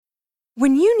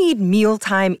When you need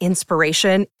mealtime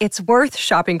inspiration, it's worth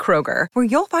shopping Kroger, where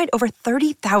you'll find over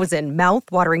 30,000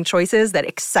 mouth-watering choices that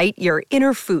excite your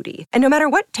inner foodie. And no matter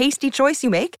what tasty choice you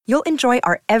make, you'll enjoy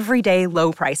our everyday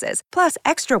low prices, plus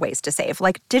extra ways to save,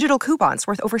 like digital coupons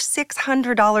worth over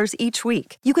 $600 each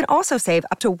week. You can also save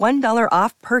up to $1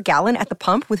 off per gallon at the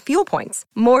pump with fuel points.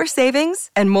 More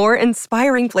savings and more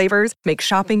inspiring flavors make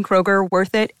shopping Kroger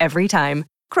worth it every time.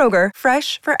 Kroger,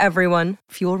 fresh for everyone.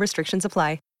 Fuel restrictions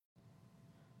apply.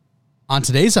 On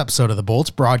today's episode of the Bolts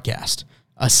broadcast,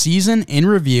 a season in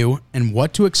review and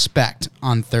what to expect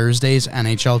on Thursday's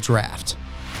NHL draft.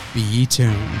 Be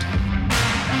tuned.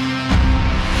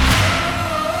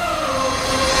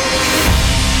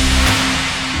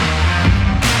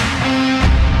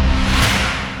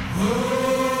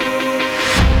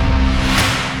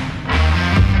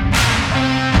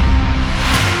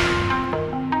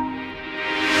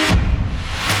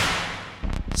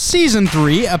 Season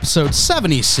 3, Episode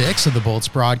 76 of the Bolts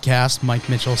broadcast. Mike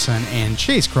Mitchelson and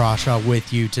Chase Crawshaw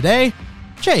with you today.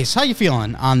 Chase, how you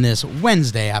feeling on this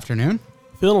Wednesday afternoon?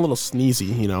 Feeling a little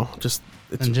sneezy, just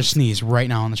sneeze right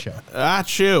now on the show.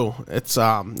 Achoo. It's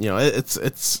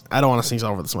it's I don't want to sneeze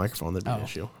all over this microphone. That'd be an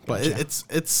issue. But gotcha.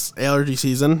 it's allergy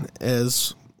season,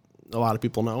 as a lot of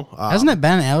people know. Hasn't it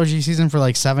been allergy season for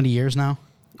like 70 years now?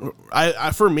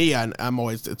 For me,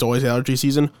 it's always allergy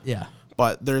season. Yeah.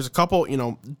 But there's a couple,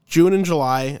 June and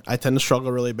July, I tend to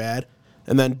struggle really bad.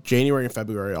 And then January and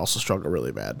February I also struggle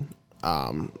really bad.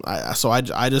 I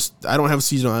don't have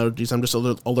seasonal allergies. I'm just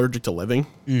allergic to living.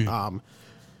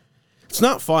 It's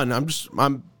not fun. I'm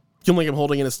feeling like I'm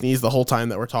holding in a sneeze the whole time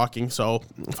that we're talking. So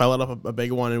if I let up a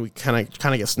big one and we kind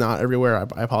of get snot everywhere,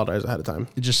 I apologize ahead of time.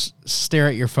 Just stare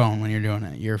at your phone when you're doing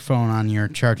it. Your phone on your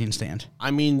charging stand.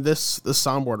 I mean, this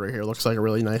soundboard right here looks like a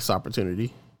really nice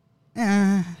opportunity.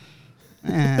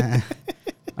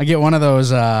 I get one of those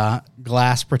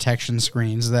glass protection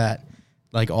screens that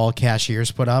like all cashiers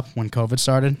put up when COVID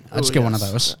started. I just get one of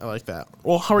those. I like that.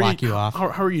 Well, how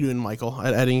are you doing, Michael?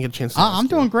 I didn't get a chance to I'm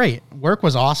doing great. Work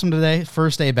was awesome today.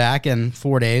 First day back in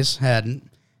 4 days. Had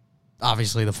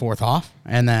obviously the 4th off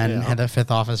and then had the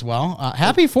 5th off as well.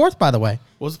 Happy 4th, by the way.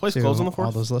 Was the place closed on the 4th?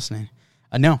 All those listening.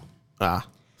 No.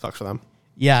 Sucks for them.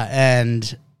 Yeah,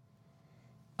 and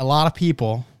a lot of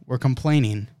people were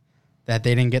complaining that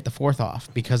they didn't get the 4th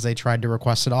off because they tried to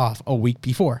request it off a week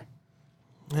before.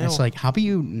 Yeah, it's like, how about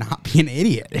you not be an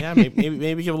idiot? Yeah,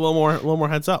 maybe give a little more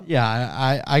heads up.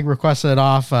 Yeah, I requested it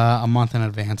off a month in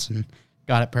advance and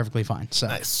got it perfectly fine. So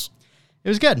nice. It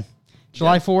was good.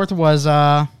 July 4th was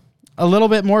a little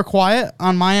bit more quiet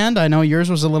on my end. I know yours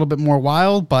was a little bit more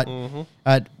wild, but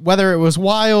whether it was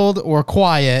wild or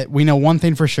quiet, we know one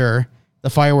thing for sure: the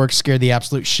fireworks scared the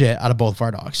absolute shit out of both of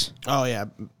our dogs. Oh yeah.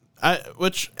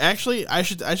 Which actually, I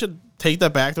should take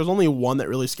that back. There's only one that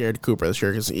really scared Cooper this year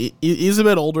because he's a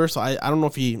bit older, so I don't know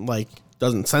if he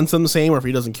doesn't sense them the same or if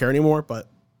he doesn't care anymore. But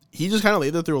he just kind of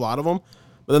laid there through a lot of them.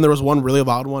 But then there was one really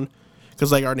loud one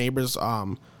because our neighbors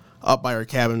up by our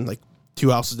cabin, 2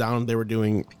 houses down, they were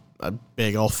doing a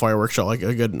big old fireworks show, like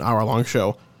a good hour-long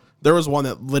show. There was one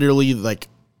that literally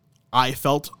I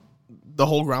felt the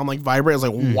whole ground vibrate. I was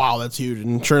like, wow, that's huge.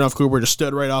 And sure enough, Cooper just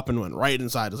stood right up and went right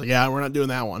inside. I was like, yeah, we're not doing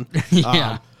that one.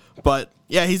 Yeah. But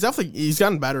yeah, he's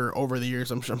gotten better over the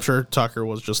years. I'm sure Tucker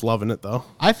was just loving it though.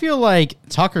 I feel like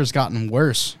Tucker's gotten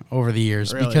worse over the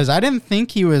years because I didn't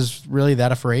think he was really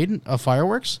that afraid of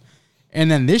fireworks. And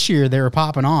then this year they were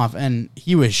popping off and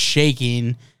he was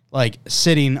shaking,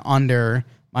 sitting under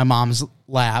my mom's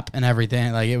lap and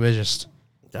everything. It was just,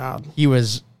 God, he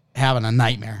was having a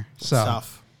nightmare. So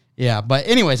stuff. Yeah, but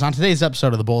anyways, on today's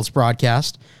episode of the Bolts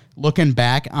broadcast, looking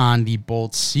back on the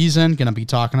Bolts season, going to be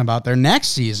talking about their next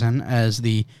season as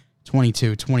the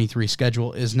 22-23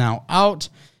 schedule is now out.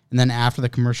 And then after the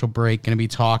commercial break, going to be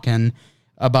talking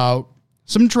about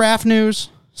some draft news,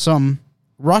 some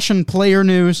Russian player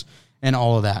news, and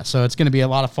all of that. So it's going to be a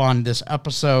lot of fun this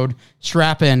episode.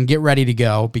 Strap in, get ready to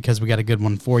go, because we got a good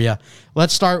one for you.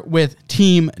 Let's start with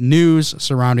team news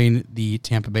surrounding the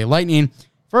Tampa Bay Lightning.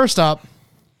 First up,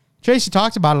 Tracy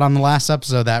talked about it on the last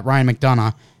episode that Ryan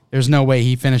McDonough, there's no way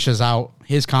he finishes out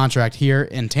his contract here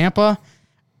in Tampa.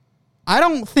 I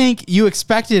don't think you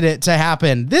expected it to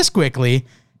happen this quickly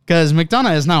because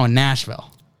McDonough is now in Nashville.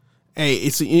 Hey,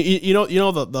 it's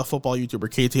the football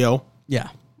YouTuber KTO. Yeah.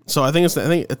 So I'm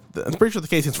pretty sure the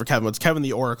K stands for Kevin. It's Kevin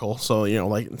the Oracle. So in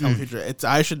the future,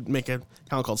 I should make a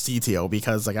account called CTO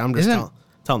because I'm just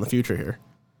telling the future here.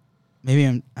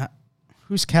 Maybe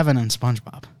who's Kevin in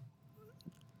SpongeBob?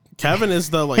 Kevin is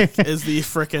the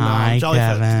freaking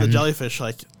jellyfish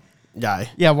guy.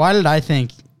 Yeah, why did I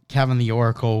think Kevin the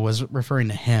Oracle was referring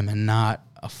to him and not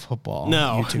a football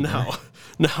No, YouTuber.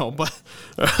 no, but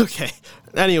okay.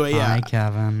 Anyway, yeah. Hi,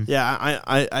 Kevin. Yeah,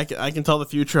 I can tell the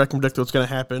future. I can predict what's going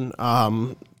to happen.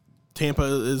 Tampa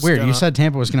is Weird. You said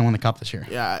Tampa was going to win the cup this year.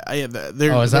 Yeah, is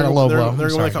that a low blow? They're going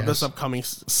to win the cup guys. this upcoming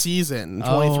season. The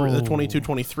Oh.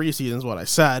 22-23 season is what I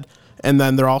said. And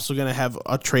then they're also going to have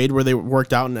a trade where they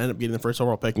worked out and end up getting the first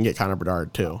overall pick and get Connor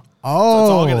Bedard too.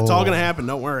 Oh, So it's all going to happen.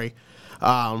 Don't worry.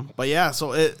 But yeah,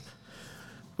 so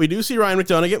we do see Ryan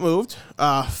McDonough get moved.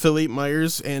 Philippe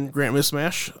Myers and Grant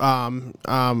Mismash.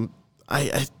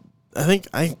 I think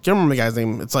I can't remember the guy's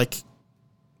name. It's like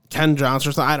Ken Johnson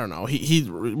or something. I don't know. He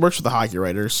works with the hockey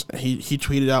writers. He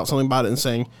tweeted out something about it and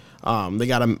saying they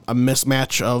got a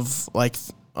mismatch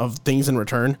of things in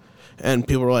return, and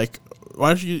people were like, "Why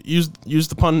don't you use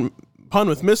the pun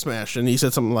with mismatch?" And he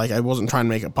said something like, "I wasn't trying to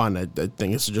make a pun. I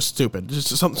think it's just stupid.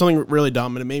 Just something really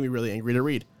dumb, and it made me really angry to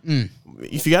read."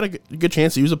 If you got a good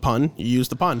chance to use a pun, you use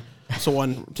the pun. So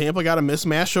when Tampa got a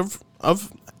mismatch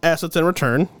of assets in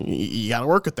return, you got to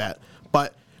work with that.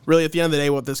 But really, at the end of the day,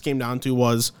 what this came down to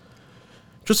was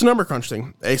just a number crunch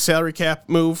thing, a salary cap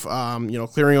move,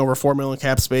 clearing over $4 million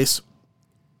cap space.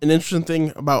 An interesting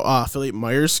thing about Philippe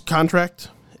Myers' contract,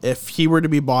 if he were to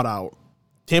be bought out,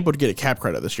 Tampa would get a cap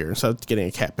credit this year instead of getting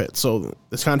a cap hit. So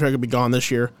this contract would be gone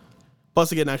this year, plus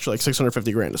they get an extra like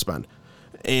 $650,000 to spend.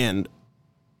 And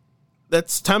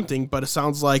that's tempting, but it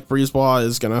sounds like Brisebois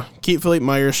is going to keep Philippe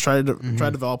Myers, try to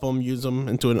develop him, use him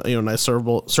into a nice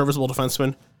serviceable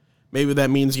defenseman. Maybe that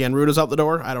means Jan Ruta's out the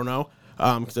door. I don't know.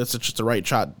 Because that's just a right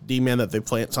shot D-man that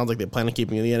sounds like they plan on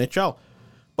keeping in the NHL.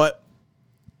 But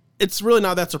it's really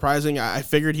not that surprising. I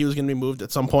figured he was going to be moved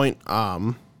at some point.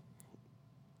 I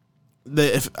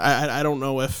don't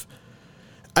know if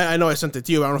I know I sent it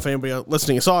to you. I don't know if anybody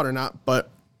listening saw it or not. But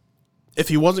if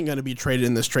he wasn't going to be traded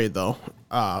in this trade, though,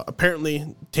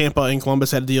 apparently Tampa and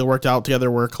Columbus had a deal worked out together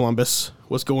where Columbus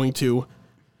was going to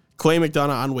claim McDonough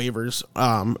on waivers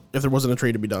if there wasn't a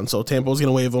trade to be done. So Tampa was going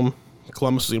to waive him.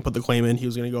 Columbus was going to put the claim in. He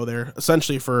was going to go there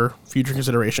essentially for future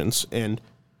considerations. And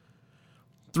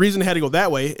the reason it had to go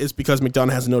that way is because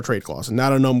McDonough has a no trade clause and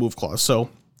not a no move clause. So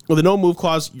with a no move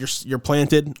clause, you're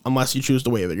planted unless you choose to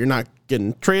waive it. You're not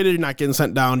getting traded. You're not getting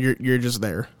sent down. You're just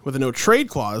there. With a no trade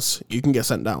clause, you can get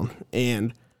sent down.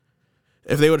 And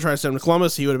if they would have tried to send him to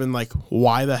Columbus, he would have been like,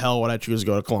 why the hell would I choose to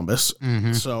go to Columbus?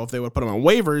 Mm-hmm. So if they would have put him on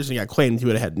waivers and he got claimed, he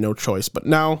would have had no choice. But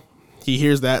now he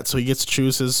hears that, so he gets to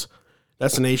choose his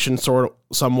destination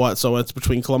somewhat. So it's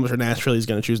between Columbus or Nashville. He's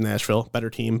going to choose Nashville. Better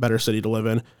team, better city to live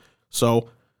in. So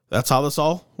that's how this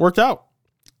all worked out.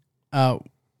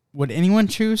 Would anyone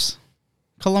choose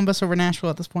Columbus over Nashville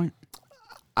at this point?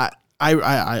 I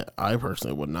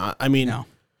personally would not. I mean, No.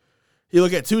 You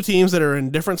look at two teams that are in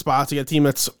different spots. You got a team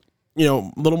that's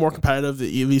a little more competitive. That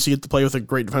you at least get to play with a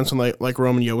great defenseman like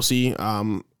Roman Josi,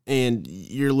 and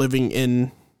you're living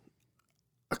in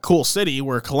a cool city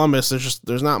where Columbus,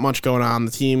 there's not much going on.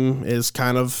 The team is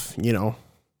kind of,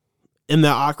 in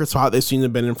that awkward spot they've seemed to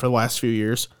have been in for the last few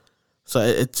years. So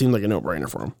it seemed like a no-brainer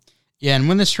for them. Yeah, and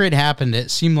when this trade happened, it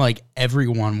seemed like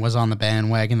everyone was on the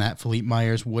bandwagon that Philippe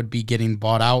Myers would be getting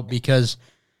bought out because,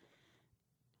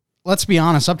 let's be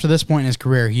honest, up to this point in his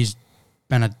career, he's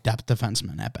been a depth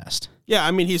defenseman at best. Yeah,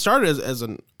 I mean, he started as a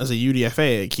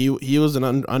UDFA. Like he was an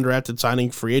undrafted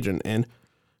signing free agent, and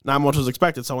not much was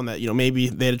expected. Someone that maybe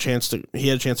he had a chance to crack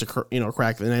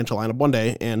the NHL lineup one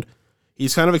day, and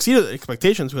he's kind of exceeded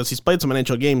expectations because he's played some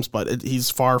NHL games, but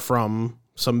he's far from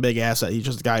some big asset. He's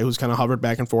just a guy who's kind of hovered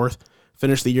back and forth,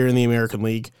 finished the year in the American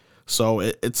League, so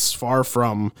it's far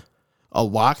from a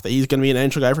lock that he's going to be an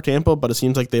NHL guy for Tampa. But it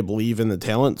seems like they believe in the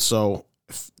talent. So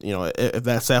if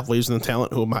that staff believes in the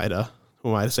talent, who am I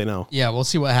to say no? Yeah, we'll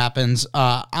see what happens.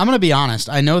 I'm going to be honest.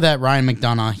 I know that Ryan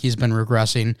McDonough, he's been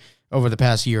regressing over the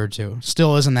past year or two.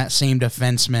 Still isn't that same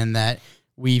defenseman that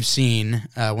we've seen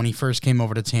when he first came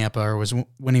over to Tampa or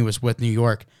when he was with New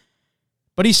York.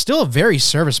 But he's still a very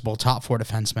serviceable top four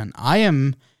defenseman.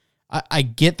 I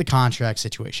get the contract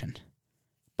situation,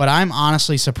 but I'm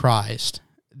honestly surprised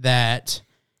that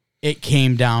it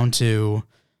came down to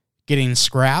getting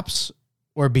scraps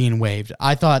or being waived.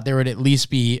 I thought there would at least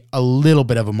be a little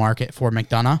bit of a market for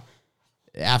McDonough.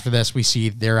 After this, we see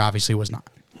there obviously was not.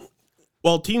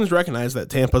 Well, teams recognize that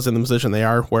Tampa's in the position they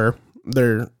are where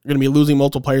they're going to be losing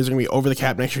multiple players. They're going to be over the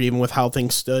cap next year, even with how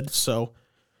things stood. So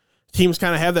teams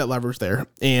kind of have that leverage there.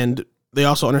 And they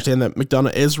also understand that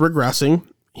McDonough is regressing.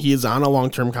 He is on a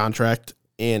long-term contract,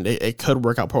 and it could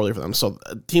work out poorly for them. So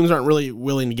teams aren't really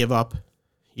willing to give up,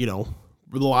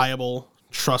 reliable,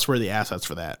 trustworthy assets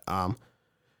for that.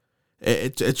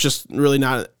 It's just really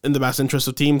not in the best interest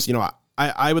of teams.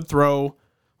 I would throw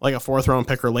like a 4th round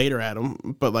pick or later at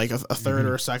him, but like a third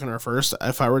or a second or a first.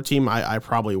 If I were a team, I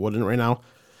probably wouldn't right now,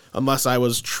 unless I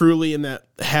was truly in that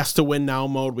has to win now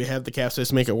mode. We have the cap space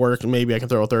to make it work, and maybe I can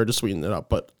throw a third to sweeten it up.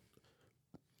 But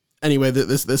anyway,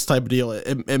 this type of deal,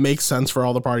 it makes sense for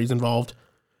all the parties involved.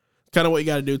 Kind of what you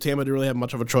got to do. Tampa didn't really have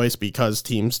much of a choice because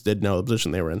teams did know the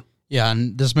position they were in. Yeah,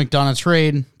 and this McDonough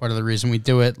trade, part of the reason we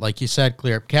do it, like you said,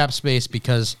 clear up cap space,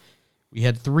 because we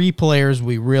had 3 players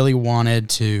we really wanted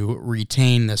to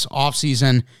retain this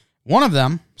offseason. One of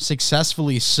them,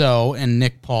 successfully so, and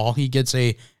Nick Paul. He gets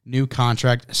a new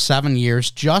contract, 7 years,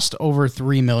 just over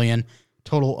 $3 million,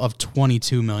 total of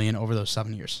 $22 million over those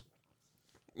 7 years.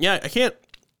 Yeah, I can't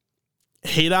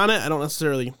hate on it. I don't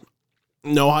necessarily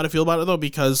know how to feel about it, though,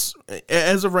 because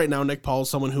as of right now, Nick Paul is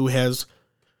someone who has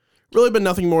really been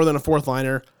nothing more than a 4th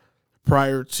liner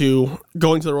prior to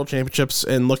going to the World Championships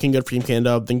and looking good for Team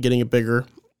Canada, then getting a bigger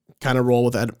kind of role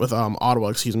with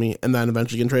Ottawa, and then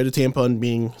eventually getting traded to Tampa and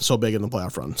being so big in the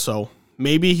playoff run. So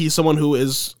maybe he's someone who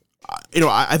is,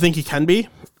 I think he can be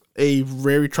a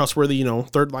very trustworthy,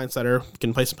 3rd line setter,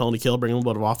 can play some penalty kill, bring a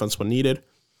little bit of offense when needed,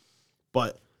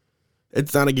 but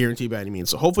it's not a guarantee by any means.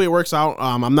 So hopefully it works out.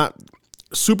 I'm not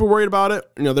super worried about it.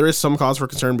 There is some cause for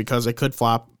concern because it could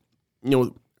flop.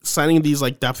 Signing these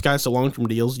like depth guys to long-term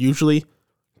deals usually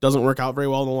doesn't work out very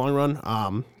well in the long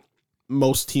run.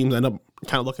 Most teams end up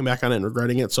kind of looking back on it and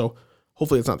regretting it. So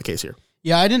hopefully it's not the case here.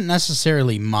 Yeah, I didn't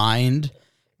necessarily mind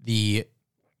the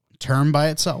term by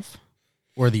itself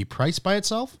or the price by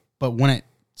itself, but when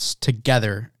it's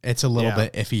together, it's a little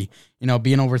bit iffy.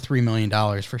 Being over $3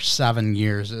 million for 7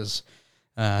 years is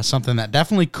something that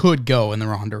definitely could go in the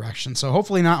wrong direction. So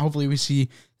hopefully not. Hopefully we see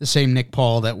the same Nick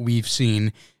Paul that we've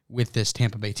seen with this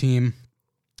Tampa Bay team.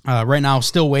 Right now,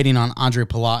 still waiting on Andre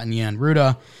Palat and Jan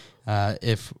Ruda.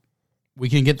 If we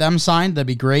can get them signed, that'd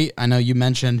be great. I know you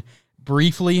mentioned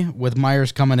briefly with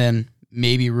Myers coming in,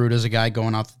 maybe Ruda's a guy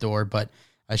going out the door, but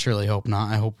I surely hope not.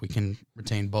 I hope we can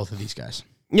retain both of these guys.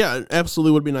 Yeah, it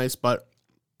absolutely would be nice, but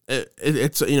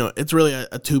it's really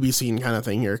a to-be-seen kind of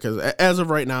thing here, because as of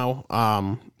right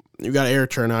now, we've got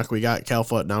Eric Chernak, we got Cal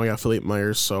Foote, now we got Philippe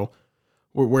Myers, so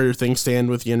where do things stand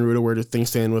with Jan Ruda? Where do things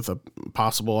stand with a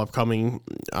possible upcoming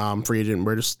free agent?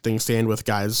 Where do things stand with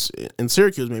guys in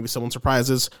Syracuse? Maybe someone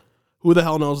surprises. Who the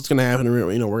hell knows what's going to happen?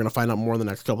 We're going to find out more in the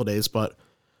next couple of days. But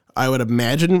I would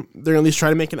imagine they're at least try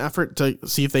to make an effort to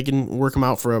see if they can work him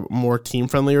out for a more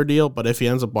team-friendlier deal. But if he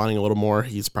ends up wanting a little more,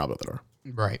 he's probably the door.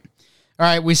 Right. All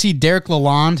right, we see Derek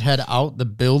Lalonde head out the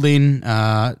building,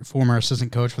 former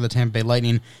assistant coach for the Tampa Bay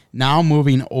Lightning, now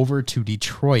moving over to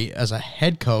Detroit as a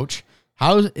head coach.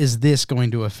 How is this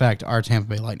going to affect our Tampa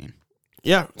Bay Lightning?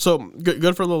 Yeah, so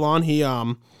good for Lalonde. He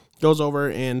goes over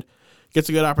and gets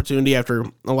a good opportunity after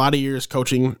a lot of years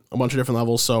coaching a bunch of different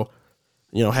levels. So,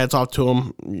 hats off to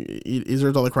him. He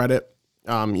deserves all the credit.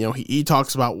 He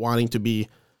talks about wanting to be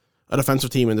a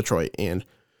defensive team in Detroit, and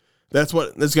that's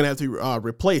what is going to have to be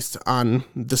replaced on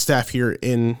the staff here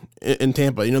in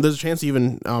Tampa. There's a chance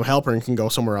even Halpern can go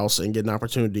somewhere else and get an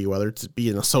opportunity, whether it's be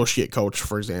an associate coach,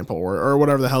 for example, or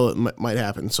whatever the hell it might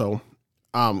happen. So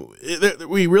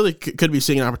we really could be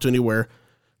seeing an opportunity where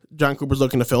John Cooper's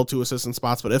looking to fill 2 assistant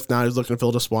spots, but if not, he's looking to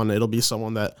fill just one. It'll be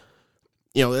someone that,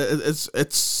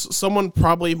 it's someone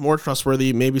probably more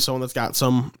trustworthy, maybe someone that's got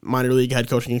some minor league head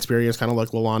coaching experience, kind of like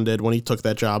Lalonde did when he took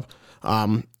that job.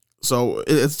 So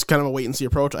it's kind of a wait-and-see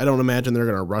approach. I don't imagine they're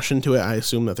going to rush into it. I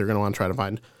assume that they're going to want to try to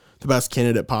find the best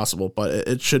candidate possible, but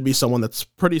it should be someone that's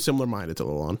pretty similar-minded to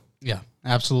Lalonde. Yeah,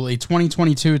 absolutely.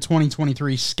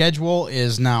 2022-2023 schedule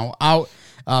is now out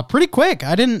pretty quick.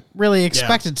 I didn't really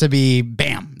expect it to be,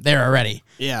 bam, there already.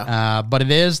 Yeah. But it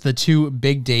is the 2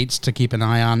 big dates to keep an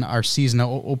eye on, our season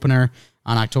opener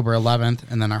on October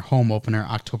 11th and then our home opener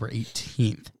October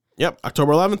 18th. Yep,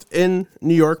 October 11th in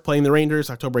New York playing the Rangers.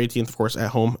 October 18th, of course,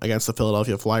 at home against the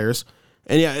Philadelphia Flyers.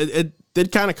 And yeah, it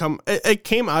did kind of come, it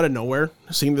came out of nowhere,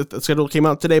 seeing that the schedule came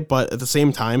out today, but at the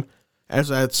same time,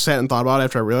 as I sat and thought about it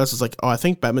after I realized, it's like, I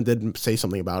think Bettman did say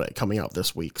something about it coming out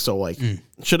this week. So,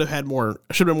 should have been more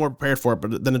prepared for it,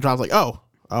 but then it dropped like, oh,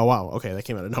 wow, okay, that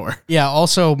came out of nowhere. Yeah,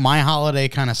 also, my holiday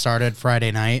kind of started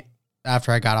Friday night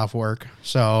after I got off work.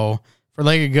 So, for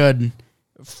like a good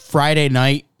Friday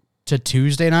night to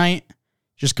Tuesday night,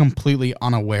 just completely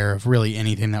unaware of really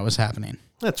anything that was happening.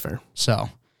 That's fair. So,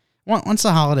 once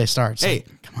the holiday starts, hey,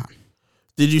 come on.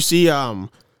 Did you see? No,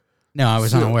 I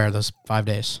was unaware of those 5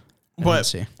 days.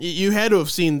 But you had to have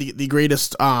seen the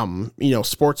greatest,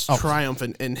 sports triumph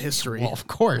in history. Well, of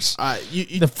course.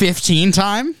 The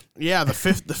 15-time? Yeah, the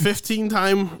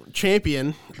 15-time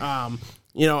champion.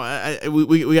 We got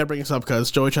to bring this up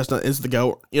because Joey Chestnut is the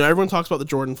GOAT. Everyone talks about the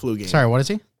Jordan flu game. Sorry, what is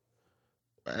he?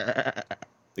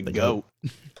 The GOAT.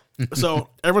 So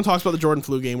everyone talks about the Jordan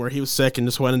flu game where he was sick and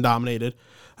just went and dominated.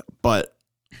 But,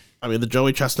 I mean, the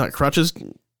Joey Chestnut crutches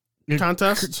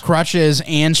contest? Crutches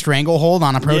and stranglehold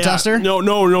on a protester? Yeah,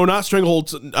 no, not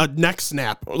stranglehold. A neck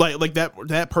snap. Like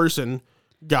that person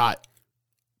got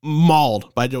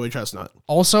mauled by Joey Chestnut.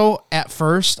 Also, at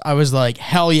first, I was like,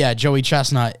 hell yeah, Joey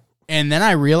Chestnut. And then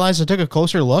I realized I took a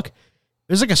closer look. It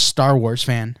was like a Star Wars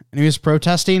fan. And he was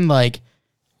protesting, like,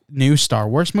 new Star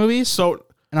Wars movies. So,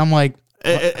 and I'm like,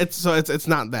 it's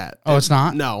not that. Oh, it's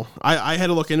not? No, I had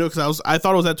to look into it because I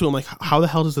thought it was that too. I'm like, how the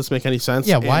hell does this make any sense?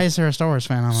 Yeah, why is there a Star Wars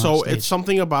fan on So stage? it's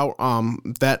something about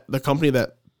that the company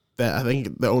that I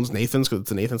think that owns Nathan's, because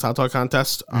it's a Nathan's hot dog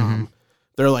contest.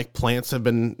 Their like plants have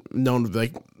been known to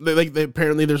they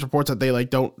apparently there's reports that they like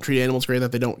don't treat animals great,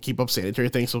 that they don't keep up sanitary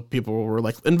things, so people were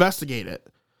like investigate it.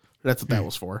 That's what that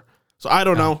was for. So I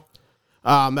don't know.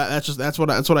 That's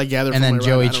what I gathered. And from then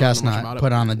Joey Chestnut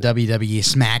put on a WWE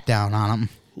SmackDown on him.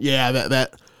 Yeah,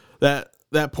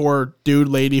 that poor dude,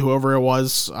 lady, whoever it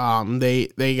was,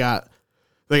 they got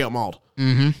mauled.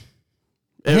 Mm-hmm.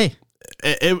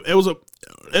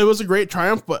 It was a great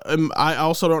triumph, but I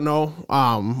also don't know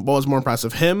what was more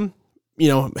impressive. Him,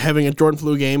 having a Jordan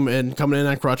flu game and coming in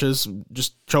on crutches,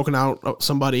 just choking out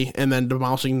somebody and then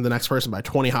demolishing the next person by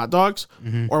 20 hot dogs,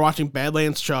 or watching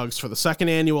Badlands Chugs for the second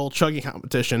annual chugging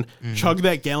competition, chug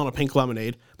that gallon of pink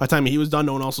lemonade. By the time he was done,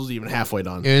 no one else was even halfway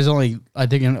done. I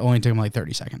think it only took him like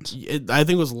 30 seconds. I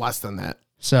think it was less than that.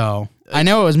 So I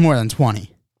know it was more than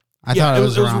 20. I thought it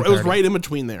was around 30. It was right in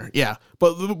between there. Yeah.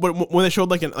 But when they showed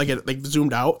like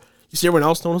zoomed out, you see everyone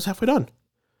else, no one was halfway done.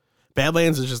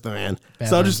 Badlands is just the man.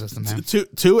 Badlands is the man.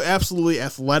 Two absolutely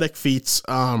athletic feats.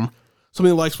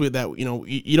 Something like that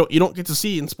you don't get to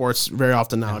see in sports very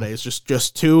often nowadays.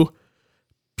 Just two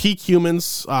peak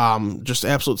humans, just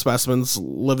absolute specimens,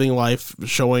 living life,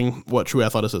 showing what true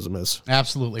athleticism is.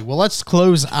 Absolutely. Well, let's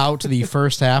close out the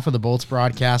first half of the Bolts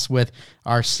broadcast with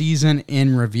our season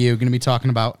in review. Going to be talking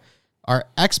about our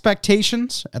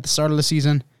expectations at the start of the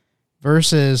season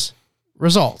versus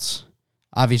results.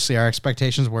 Obviously, our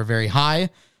expectations were very high.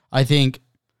 I think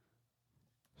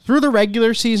through the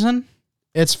regular season,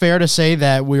 it's fair to say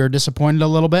that we were disappointed a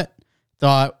little bit.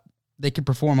 Thought they could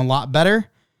perform a lot better.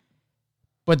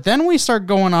 But then we start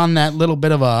going on that little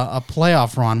bit of a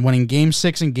playoff run, winning Game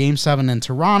 6 and Game 7 in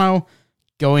Toronto,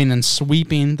 going and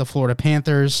sweeping the Florida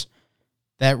Panthers.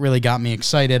 That really got me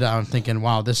excited. I'm thinking,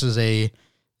 wow, this is a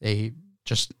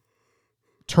just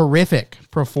terrific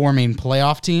performing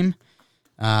playoff team.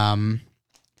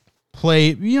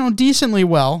 Play, decently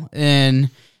well in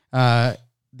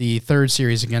the third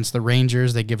series against the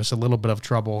Rangers. They give us a little bit of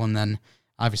trouble, and then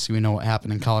obviously we know what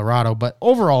happened in Colorado. But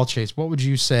overall, Chase, what would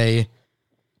you say?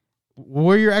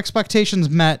 Were your expectations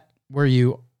met? Were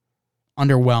you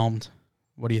underwhelmed?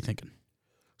 What are you thinking?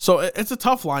 So it's a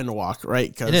tough line to walk,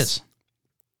 right? 'Cause it is.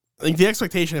 I think the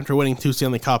expectation after winning 2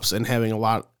 Stanley Cups and having a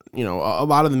lot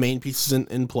of the main pieces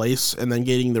in place, and then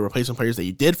getting the replacement players that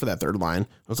you did for that third line,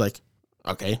 was like,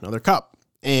 okay, another cup.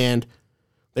 And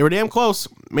they were damn close.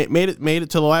 Made it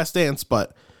to the last dance,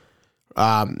 but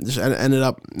just ended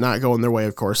up not going their way,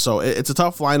 of course. So it's a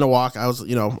tough line to walk. I was, a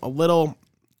little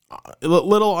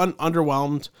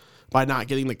underwhelmed by not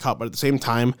getting the cup, but at the same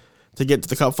time, to get to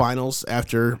the cup finals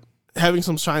after having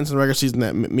some shines in the regular season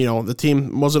that, the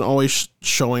team wasn't always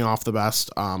showing off the best.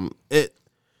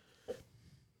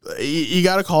 You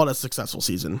got to call it a successful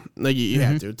season. Like you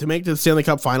have to make the Stanley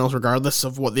Cup Finals, regardless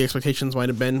of what the expectations might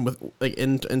have been with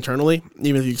internally.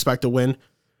 Even if you expect to win,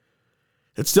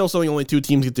 it's still something only 2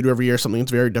 teams get to do every year. Something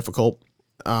that's very difficult.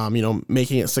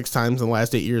 Making it 6 times in the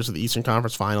last 8 years of the Eastern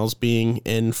Conference Finals, being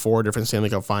in 4 different Stanley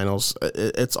Cup Finals,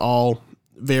 it's all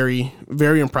very,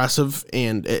 very impressive,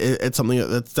 and it's something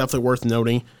that's definitely worth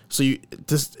noting. So you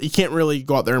can't really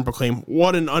go out there and proclaim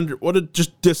what a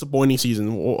just disappointing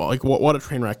season, like what a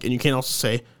train wreck, and you can't also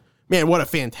say, man, what a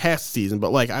fantastic season.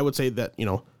 But like I would say that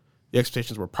the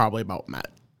expectations were probably about met.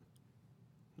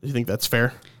 Do you think that's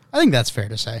fair? I think that's fair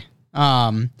to say.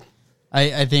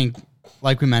 I think,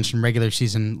 like we mentioned, regular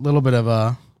season, a little bit of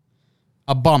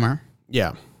a bummer.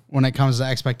 Yeah. When it comes to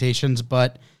expectations,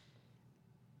 but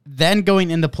then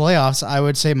going into playoffs, I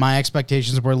would say my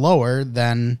expectations were lower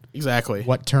than exactly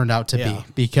what turned out to be,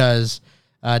 because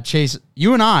Chase,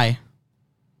 you and I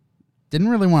didn't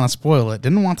really want to spoil it,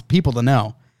 didn't want the people to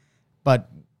know,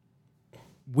 but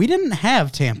we didn't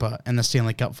have Tampa in the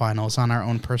Stanley Cup Finals on our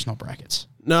own personal brackets.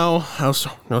 No, I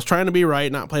was trying to be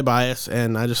right, not play bias,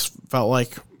 and I just felt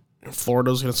like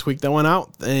Florida was going to squeak that one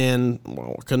out, and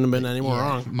couldn't have been any more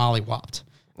wrong. Molly whopped.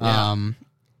 Yeah.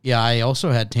 Yeah, I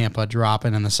also had Tampa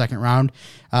dropping in the second round.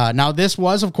 Now, this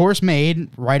was, of course, made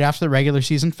right after the regular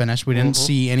season finished. We didn't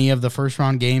see any of the first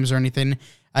round games or anything.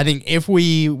 I think if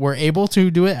we were able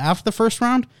to do it after the first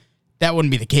round, that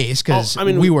wouldn't be the case because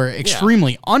we were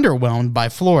extremely underwhelmed by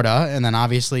Florida. And then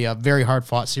obviously a very hard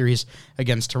fought series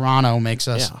against Toronto makes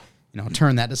us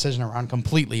turn that decision around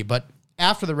completely. But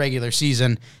after the regular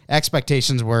season,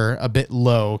 expectations were a bit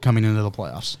low coming into the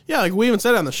playoffs. Yeah, like we even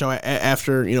said on the show,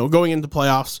 after going into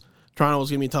playoffs, Toronto was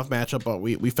going to be a tough matchup, but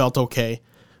we felt okay.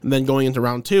 And then going into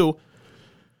round 2,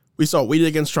 we saw what we did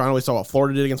against Toronto. We saw what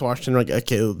Florida did against Washington. Like,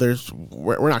 okay,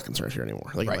 we're not concerned here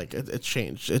anymore. Like it's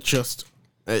changed. It's just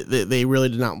they really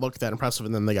did not look that impressive,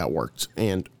 and then they got worked.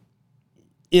 And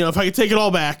if I could take it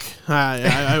all back,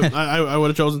 I would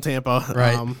have chosen Tampa,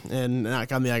 right, and not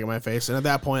gotten the egg on my face. And at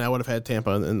that point, I would have had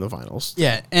Tampa in the finals.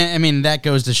 Yeah, and I mean that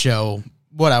goes to show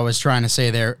what I was trying to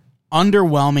say there.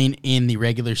 Underwhelming in the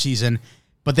regular season,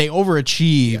 but they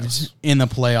overachieved in the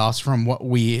playoffs from what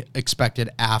we expected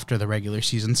after the regular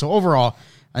season. So overall,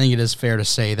 I think it is fair to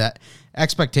say that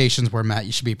expectations were met.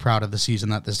 You should be proud of the season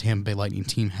that this Tampa Bay Lightning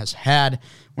team has had.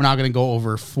 We're now going to go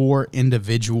over 4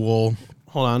 individual.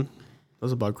 Hold on.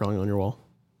 There's a bug crawling on your wall.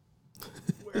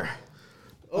 Where?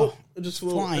 Oh, it just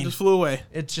flew. Flying. It just flew away.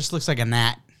 It just looks like a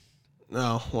gnat.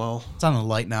 Oh, well. It's on the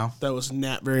light now. That was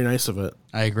not very nice of it.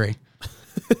 I agree.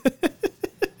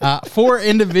 4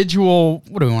 individual,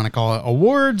 what do we want to call it?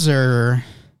 Awards or?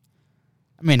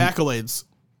 Accolades.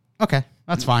 Okay,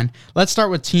 that's fine. Let's start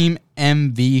with team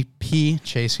MVP.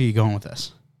 Chase, who are you going with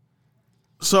this?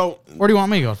 So, or do you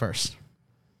want me to go first?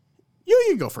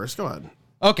 You go first. Go ahead.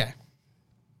 Okay.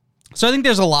 So I think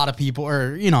there's a lot of people,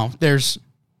 or, there's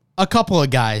a couple of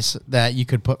guys that you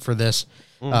could put for this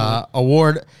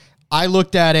award. I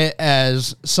looked at it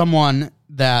as someone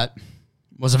that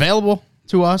was available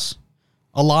to us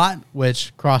a lot,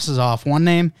 which crosses off one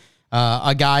name.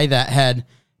 A guy that had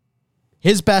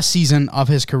his best season of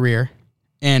his career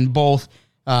in both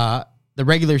the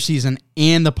regular season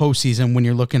and the postseason when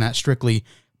you're looking at strictly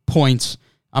points.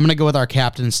 I'm going to go with our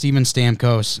captain, Steven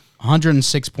Stamkos,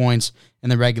 106 points in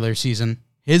the regular season,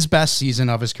 his best season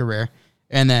of his career,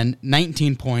 and then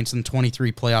 19 points in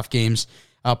 23 playoff games.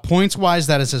 Points-wise,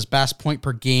 that is his best point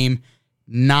per game,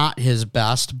 not his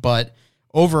best, but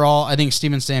overall, I think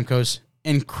Steven Stamkos,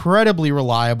 incredibly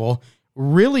reliable,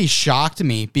 really shocked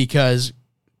me because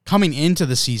coming into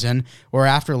the season or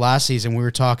after last season, we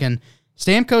were talking,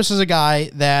 Stamkos is a guy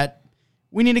that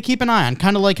we need to keep an eye on,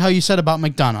 kind of like how you said about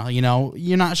McDonough.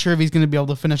 You're not sure if he's going to be able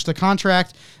to finish the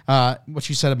contract. What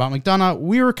you said about McDonough,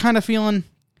 we were kind of feeling,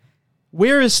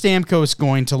 where is Stamkos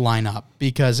going to line up?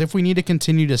 Because if we need to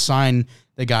continue to sign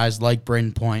the guys like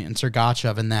Braden Point and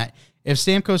Sergachev and that, if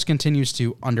Stamkos continues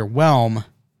to underwhelm,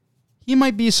 he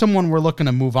might be someone we're looking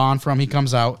to move on from. He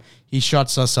comes out, he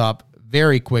shuts us up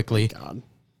very quickly. God.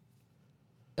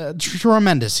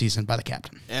 Tremendous season by the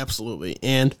captain. Absolutely.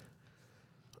 And,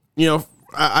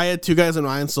 I had 2 guys in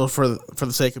mind, so for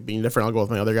the sake of being different, I'll go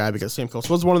with my other guy because Stamkos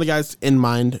was one of the guys in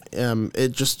mind.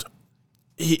 It just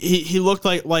he looked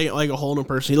like a whole new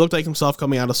person. He looked like himself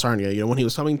coming out of Sarnia. When he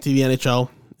was coming to the NHL,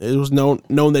 it was known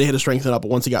that he had to strengthen up,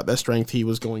 but once he got that strength, he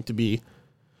was going to be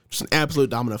just an absolute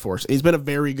dominant force. He's been a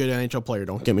very good NHL player,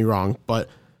 don't get me wrong, but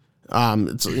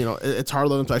it's hard to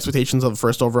live up to expectations of the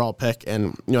first overall pick,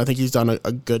 and I think he's done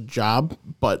a good job.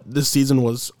 But this season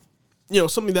was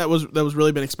something that was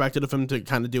really been expected of him to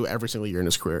kind of do every single year in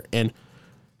his career. And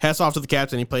hats off to the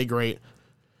captain. He played great.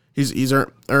 He's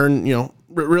earned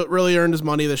really earned his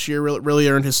money this year. Really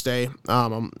earned his stay.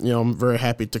 I'm very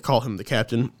happy to call him the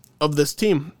captain of this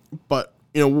team. But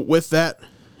with that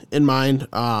in mind,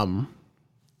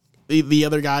 the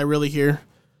other guy really here,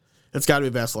 it's got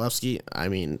to be Vasilevsky. I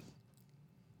mean,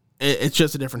 it's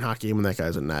just a different hockey game when that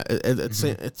guy's in net.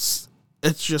 It's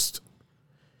just.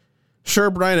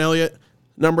 Sure, Brian Elliott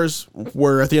numbers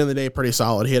were, at the end of the day, pretty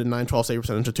solid. He had a 912 save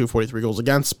percentage of 243 goals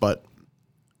against, but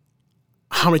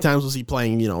how many times was he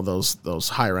playing, those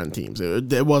higher-end teams?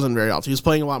 It wasn't very often. He was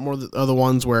playing a lot more of the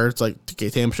ones where it's like, okay,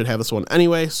 Tampa should have this one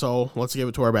anyway, so let's give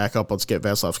it to our backup. Let's get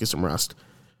Vasilevsky some rest.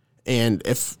 And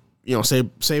if, say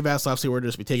Vasilevsky were to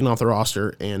just be taken off the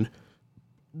roster and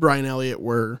Brian Elliott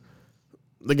were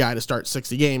the guy to start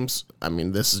 60 games, I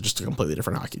mean, this is just a completely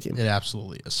different hockey team. It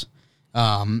absolutely is.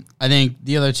 I think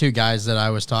the other 2 guys that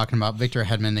I was talking about, Victor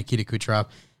Hedman, Nikita Kucherov,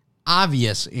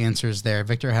 obvious answers there.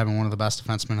 Victor Hedman, one of the best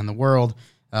defensemen in the world,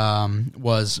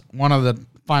 was one of the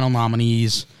final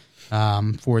nominees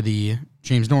for the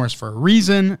James Norris for a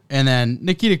reason. And then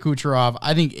Nikita Kucherov,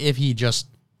 I think if he just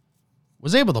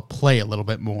was able to play a little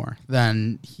bit more,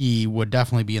 then he would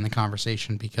definitely be in the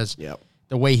conversation because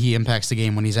the way he impacts the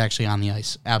game when he's actually on the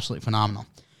ice, absolutely phenomenal.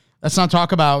 Let's not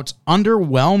talk about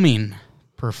underwhelming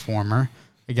performer,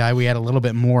 a guy we had a little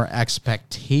bit more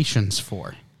expectations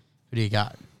for. Who do you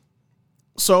got?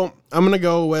 So I'm going to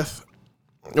go with,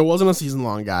 it wasn't a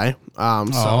season-long guy.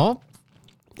 So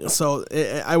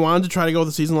I wanted to try to go with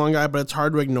a season-long guy, but it's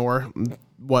hard to ignore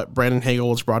what Brandon Hagel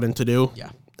was brought in to do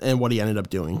and what he ended up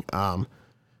doing.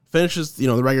 Finishes,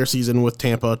 the regular season with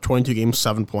Tampa, 22 games,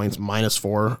 7 points,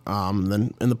 -4.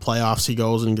 Then in the playoffs, he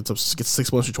goes and gets 6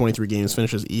 points for 23 games,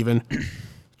 finishes even.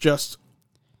 Just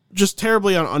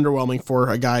terribly underwhelming for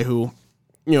a guy who,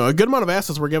 a good amount of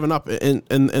assets were given up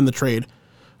in the trade.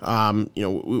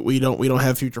 We don't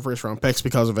have future first round picks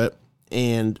because of it,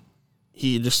 and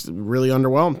he just really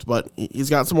underwhelmed. But he's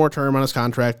got some more term on his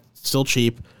contract, still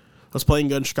cheap. Was playing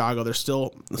good in Chicago. There's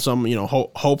still some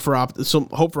hope for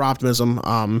optimism.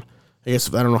 I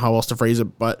guess I don't know how else to phrase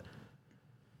it, but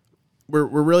we're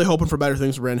really hoping for better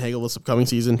things for Brandon Hagel this upcoming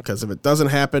season, because if it doesn't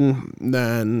happen,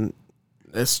 then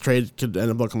this trade could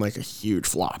end up looking like a huge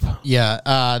flop.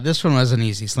 Yeah, this one was an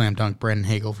easy slam dunk Brandon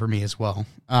Hagel for me as well.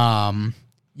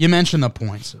 You mentioned the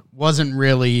points. Wasn't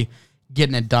really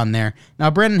getting it done there.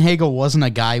 Now, Brandon Hagel wasn't a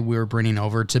guy we were bringing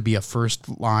over to be a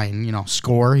first-line,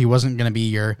 scorer. He wasn't going to be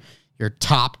your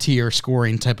top-tier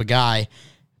scoring type of guy.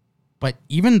 But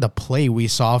even the play we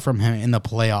saw from him in the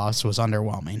playoffs was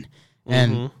underwhelming.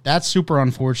 And that's super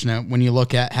unfortunate when you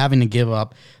look at having to give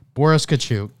up Boris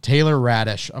Kachuk, Taylor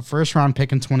Radish, a first-round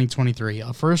pick in 2023,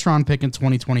 a first-round pick in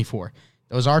 2024.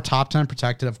 Those are top 10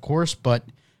 protected, of course, but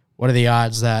what are the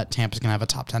odds that Tampa's going to have a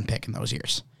top 10 pick in those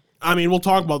years? I mean, we'll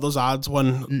talk about those odds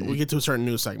when we get to a certain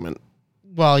news segment.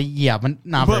 Well, yeah, but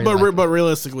not very but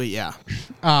realistically, yeah.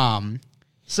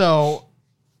 So,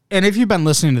 and if you've been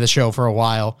listening to the show for a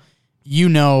while, you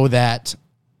know that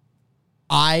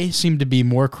I seem to be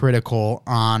more critical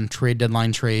on trade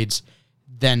deadline trades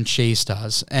than Chase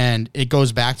does. And it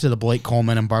goes back to the Blake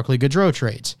Coleman and Barclay Goodrow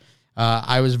trades.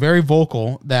 I was very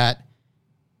vocal that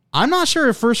I'm not sure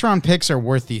if first-round picks are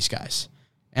worth these guys.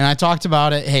 And I talked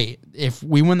about it. Hey, if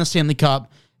we win the Stanley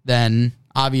Cup, then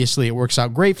obviously it works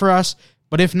out great for us.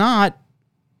 But if not,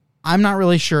 I'm not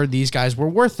really sure these guys were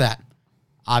worth that.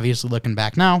 Obviously, looking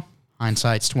back now,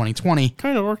 hindsight's 2020.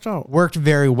 Kind of worked out. Worked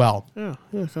very well. Yeah,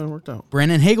 kind of worked out.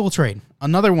 Brandon Hagel trade,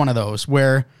 another one of those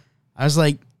where I was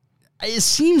like, it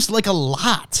seems like a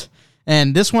lot.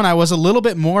 And this one I was a little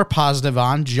bit more positive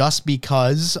on just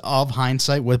because of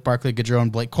hindsight with Barclay Goodrow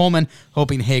and Blake Coleman,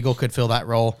 hoping Hagel could fill that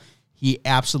role. He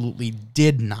absolutely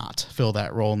did not fill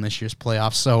that role in this year's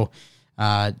playoffs. So,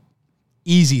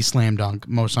 easy slam dunk,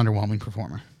 most underwhelming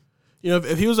performer.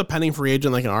 If he was a pending free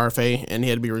agent like an RFA and he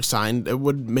had to be re-signed, it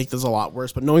would make this a lot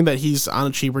worse. But knowing that he's on a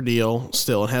cheaper deal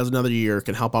still and has another year,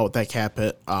 can help out with that cap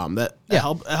hit.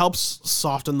 It helps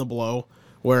soften the blow,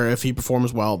 where if he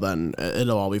performs well, then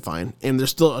it'll all be fine. And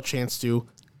there's still a chance to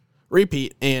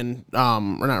repeat and,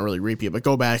 or not really repeat, but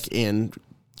go back and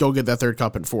go get that third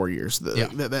cup in 4 years.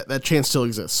 That chance still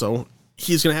exists. So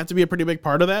he's going to have to be a pretty big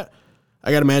part of that.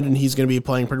 I got to imagine he's going to be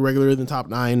playing pretty regularly in the top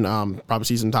 9, probably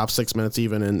season top 6 minutes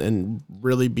even, and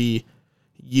really be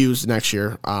used next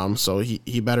year. So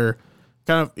he better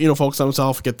kind of, focus on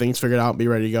himself, get things figured out, and be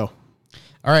ready to go.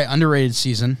 All right, underrated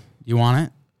season. You want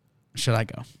it? Or should I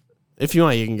go? If you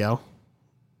want, you can go.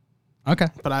 Okay.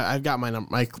 But I've got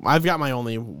my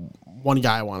only one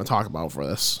guy I want to talk about for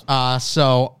this.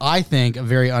 So I think a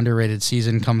very underrated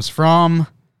season comes from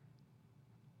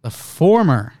the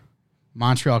former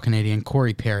Montreal Canadian,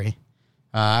 Corey Perry.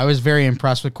 I was very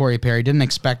impressed with Corey Perry. Didn't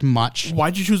expect much.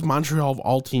 Why'd you choose Montreal of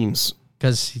all teams?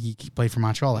 Because he played for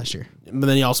Montreal last year. But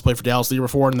then he also played for Dallas the year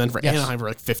before, and then for Anaheim for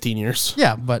like 15 years.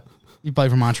 Yeah, but he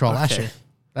played for Montreal last year.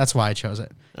 That's why I chose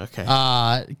it. Okay.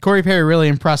 Corey Perry really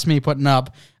impressed me, putting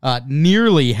up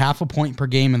nearly half a point per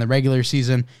game in the regular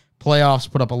season. Playoffs,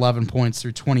 put up 11 points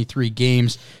through 23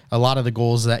 games. A lot of the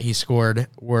goals that he scored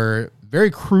were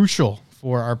very crucial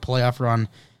for our playoff run.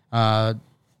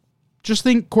 Just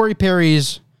think Corey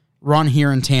Perry's run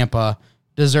here in Tampa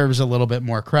deserves a little bit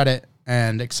more credit,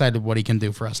 and excited what he can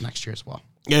do for us next year as well.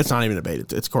 Yeah, it's not even a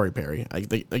debate. It's Corey Perry.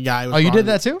 The guy. Was you did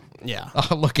that too? Yeah.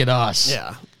 Oh, look at us.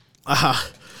 Yeah.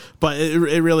 But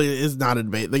it really is not a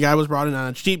debate. The guy was brought in on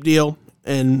a cheap deal,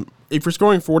 and if you're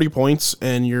scoring 40 points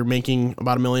and you're making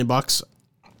about $1 million,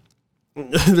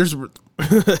 there's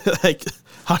like,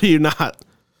 how do you not?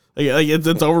 Like it's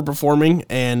overperforming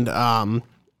and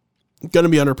going to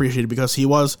be underappreciated because he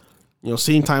was,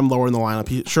 seeing time lower in the lineup.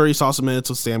 He saw some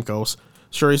minutes with Stamkos.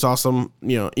 Sure, he saw some,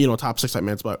 top 6 type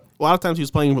minutes, but a lot of times he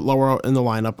was playing lower in the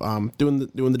lineup,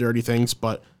 doing the dirty things.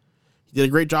 But he did a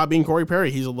great job being Corey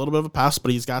Perry. He's a little bit of a pest,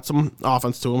 but he's got some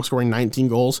offense to him, scoring 19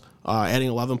 goals, adding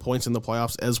 11 points in the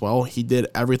playoffs as well. He did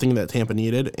everything that Tampa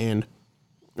needed, and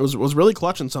was really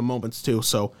clutch in some moments too.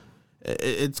 So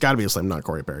it's got to be a slam dunk,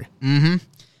 Corey Perry. Mm-hmm.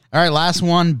 All right, last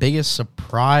one, biggest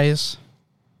surprise.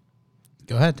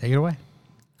 Go ahead, take it away.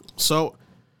 So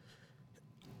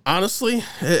honestly,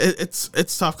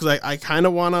 it's tough because I kind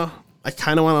of wanna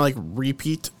like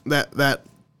repeat that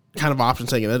kind of option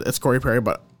saying it's Corey Perry,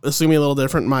 but this is gonna be a little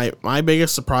different. My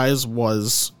biggest surprise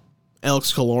was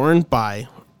Alex Killorn by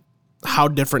how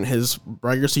different his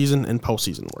regular season and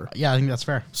postseason were. Yeah, I think that's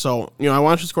fair. So, I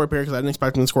wanted to score Perry because I didn't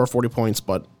expect him to score 40 points,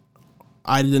 but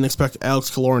I didn't expect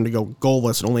Alex Killorn to go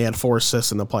goalless and only had 4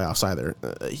 assists in the playoffs either.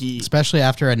 Especially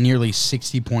after a nearly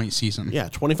 60-point season. Yeah,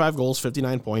 25 goals,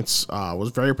 59 points,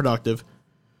 was very productive.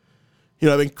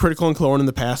 I've been critical on Killorn in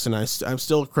the past, and I'm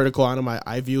still critical on him.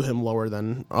 I view him lower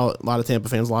than a lot of Tampa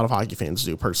fans, a lot of hockey fans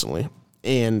do personally.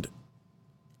 And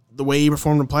the way he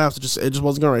performed in playoffs, it just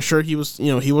wasn't going right. Sure, he was,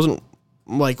 he wasn't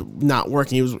like not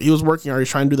working. He was working hard. He was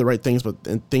trying to do the right things, but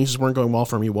things just weren't going well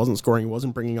for him. He wasn't scoring. He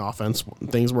wasn't bringing offense.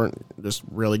 Things weren't just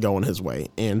really going his way.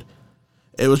 And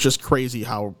it was just crazy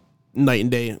how night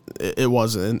and day it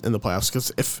was in the playoffs.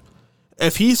 Because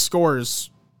if he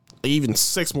scores even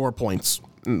 6 more points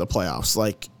in the playoffs,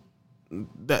 like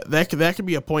that could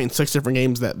be a point in 6 different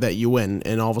games that you win,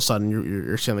 and all of a sudden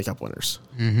you're Stanley Cup winners.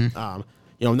 Mm-hmm.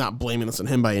 I'm not blaming this on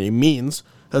him by any means.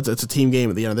 It's a team game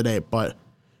at the end of the day, but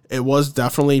it was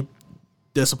definitely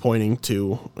disappointing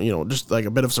to, just like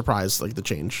a bit of surprise, like the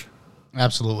change.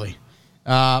 Absolutely.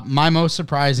 My most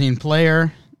surprising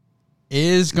player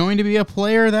is going to be a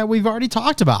player that we've already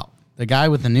talked about. The guy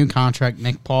with the new contract,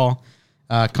 Nick Paul,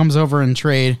 comes over in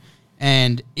trade.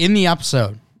 And in the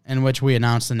episode in which we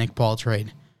announced the Nick Paul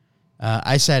trade,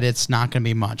 I said it's not going to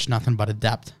be much, nothing but a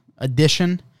depth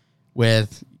addition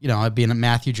with, it being a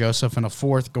Matthew Joseph and a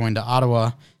 4th going to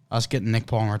Ottawa, us getting Nick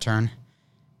Paul in return.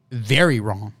 Very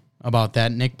wrong about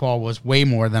that. Nick Paul was way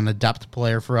more than a depth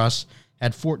player for us.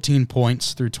 Had 14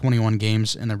 points through 21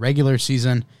 games in the regular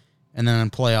season, and then in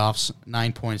playoffs,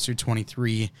 9 points through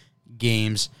 23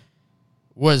 games.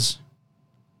 Was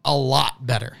a lot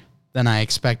better than I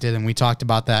expected, and we talked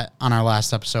about that on our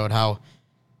last episode, how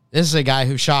this is a guy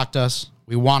who shocked us.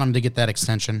 We want him to get that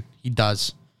extension. He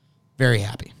does. Very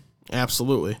happy.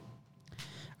 Absolutely. All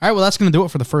right, well, that's going to do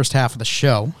it for the first half of the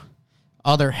show.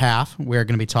 Other half, we're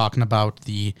going to be talking about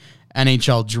the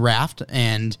NHL draft,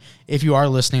 and if you are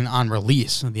listening on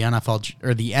release, the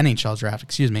NHL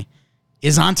draft,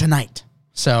 is on tonight.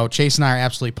 So Chase and I are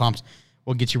absolutely pumped.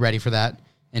 We'll get you ready for that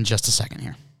in just a second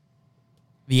here.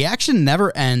 The action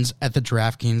never ends at the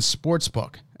DraftKings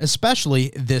Sportsbook,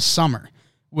 especially this summer.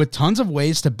 With tons of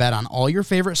ways to bet on all your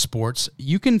favorite sports,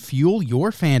 you can fuel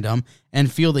your fandom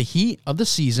and feel the heat of the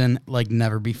season like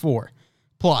never before.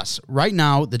 Plus, right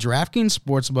now, the DraftKings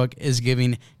Sportsbook is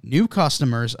giving new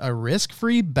customers a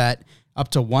risk-free bet up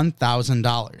to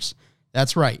 $1,000.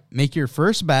 That's right. Make your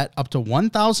first bet up to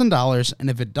 $1,000, and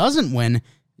if it doesn't win,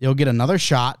 you'll get another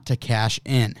shot to cash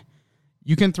in.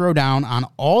 You can throw down on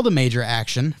all the major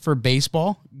action for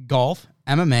baseball, golf,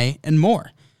 MMA, and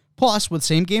more. Plus, with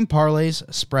same-game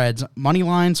parlays, spreads, money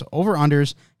lines,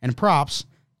 over-unders, and props,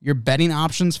 your betting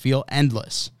options feel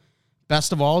endless.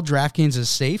 Best of all, DraftKings is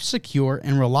safe, secure,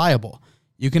 and reliable.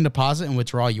 You can deposit and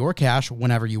withdraw your cash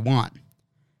whenever you want.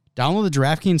 Download the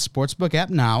DraftKings Sportsbook app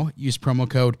now. Use promo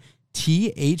code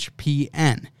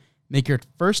THPN. Make your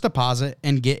first deposit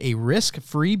and get a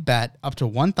risk-free bet up to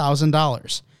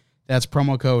 $1,000. That's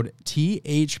promo code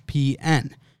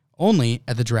THPN. Only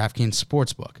at the DraftKings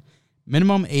Sportsbook.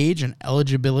 Minimum age and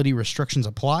eligibility restrictions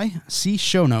apply. See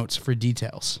show notes for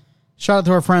details. Shout out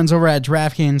to our friends over at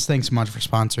DraftKings. Thanks so much for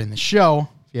sponsoring the show.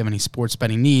 If you have any sports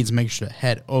betting needs, make sure to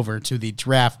head over to the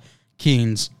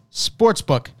DraftKings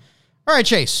Sportsbook. All right,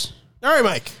 Chase. All right,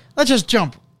 Mike. Let's just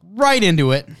jump right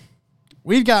into it.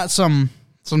 We've got some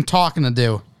talking to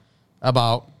do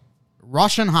about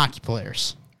Russian hockey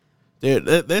players. Dude,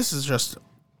 this is just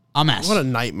a mess. What a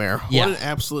nightmare. Yeah. What an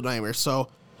absolute nightmare. So,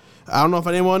 I don't know if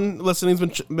anyone listening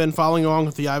has been following along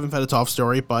with the Ivan Fedotov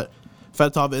story, but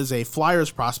Fedotov is a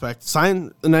Flyers prospect,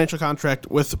 signed an NHL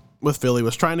contract with Philly,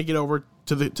 was trying to get over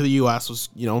to the U.S., was,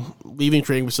 leaving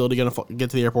training facility, going to get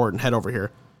to the airport and head over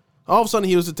here. All of a sudden,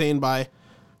 he was detained by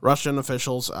Russian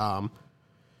officials.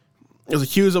 He was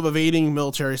accused of evading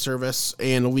military service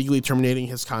and illegally terminating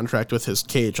his contract with his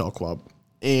KHL club.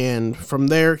 And from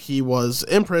there, he was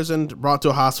imprisoned, brought to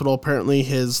a hospital. Apparently,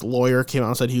 his lawyer came out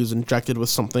and said he was injected with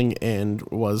something and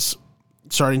was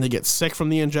starting to get sick from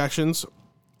the injections.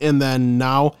 And then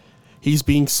now he's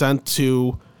being sent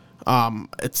to,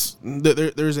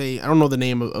 there's a, I don't know the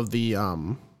name of the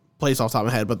place off the top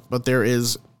of my head, but there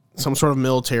is some sort of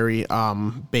military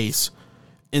base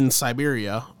in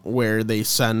Siberia where they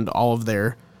send all of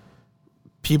their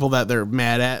people that they're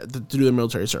mad at to do their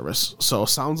military service. So it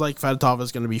sounds like Fedotov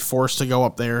is going to be forced to go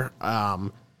up there.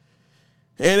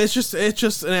 And it's just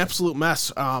an absolute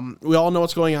mess. We all know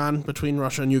what's going on between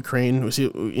Russia and Ukraine. We see,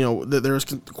 there was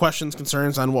questions,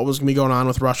 concerns on what was going to be going on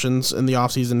with Russians in the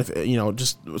offseason. If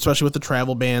just especially with the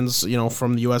travel bans,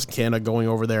 from the U.S. and Canada going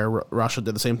over there. Russia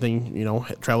did the same thing.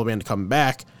 Travel ban to come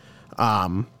back.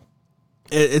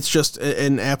 It's just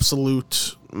an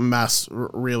absolute mess,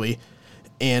 really.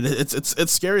 And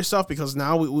it's scary stuff because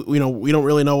now we don't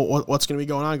really know what's going to be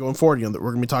going on going forward. We're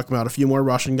going to be talking about a few more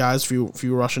Russian guys, few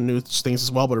Russian news things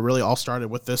as well. But it really all started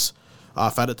with this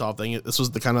Fedotov thing. This was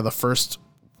the first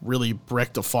really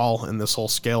brick to fall in this whole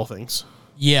scale of things.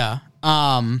 Yeah.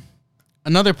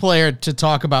 Another player to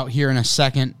talk about here in a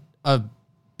second, a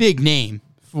big name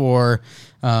for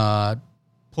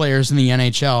players in the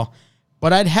NHL.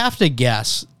 But I'd have to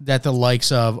guess that the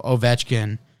likes of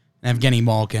Ovechkin and Evgeny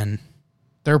Malkin,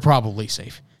 they're probably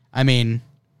safe. I mean,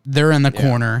 they're in the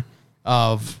corner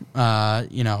of,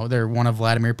 they're one of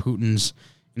Vladimir Putin's,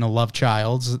 love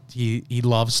childs. He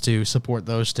loves to support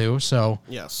those two. So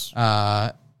yes,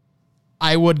 I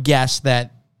would guess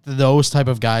that those type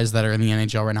of guys that are in the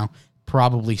NHL right now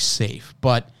probably safe.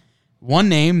 But one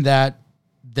name that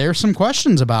there's some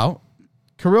questions about,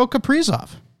 Kirill Kaprizov.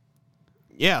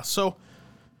 Yeah. So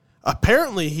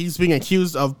apparently, he's being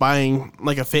accused of buying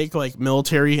a fake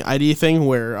military ID thing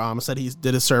where said he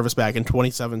did his service back in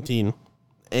 2017,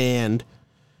 and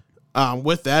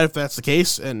with that, if that's the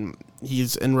case, and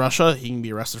he's in Russia, he can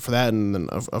be arrested for that, and then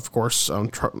of course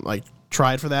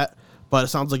tried for that. But it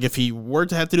sounds like if he were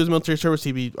to have to do his military service,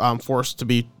 he'd be forced to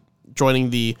be joining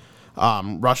the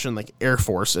Russian Air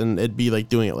Force, and it'd be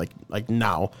doing it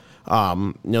now.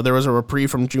 There was a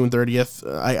reprieve from June 30th.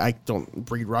 I don't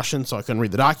read Russian, so I couldn't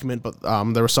read the document, but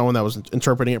there was someone that was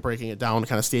interpreting it, breaking it down,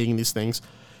 kind of stating these things.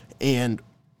 And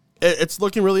it's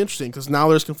looking really interesting because now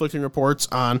there's conflicting reports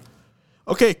on,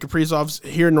 okay, Kaprizov's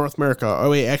here in North America.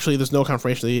 Oh, wait, actually, there's no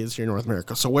confirmation that he is here in North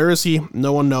America. So where is he?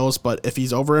 No one knows, but if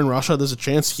he's over in Russia, there's a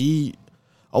chance he,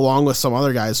 along with some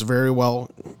other guys, very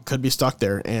well could be stuck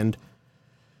there. And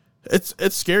it's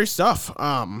scary stuff.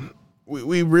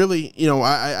 We really,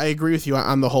 I agree with you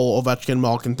on the whole Ovechkin,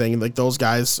 Malkin thing. Those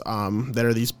guys that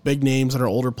are these big names that are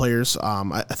older players,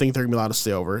 I think they're going to be allowed to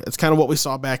stay over. It's kind of what we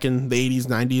saw back in the 80s,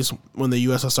 90s when the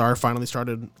USSR finally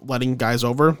started letting guys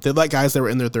over. They let guys that were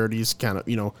in their 30s kind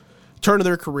of, turn to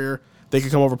their career. They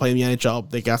could come over play in the NHL.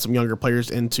 They got some younger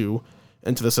players into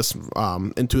the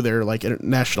system, into their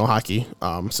international hockey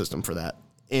system for that.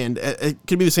 And it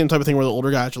could be the same type of thing where the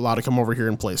older guys are allowed to come over here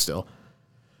and play still.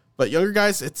 But younger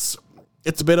guys, it's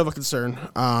a bit of a concern.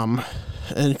 And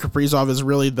Kaprizov is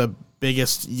really the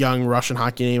biggest young Russian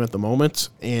hockey name at the moment.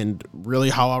 And really,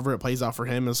 however it plays out for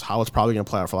him is how it's probably going to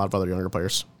play out for a lot of other younger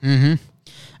players. Mm-hmm.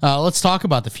 Let's talk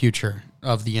about the future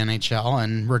of the NHL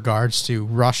in regards to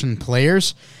Russian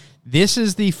players. This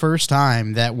is the first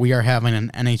time that we are having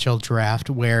an NHL draft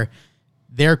where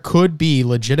there could be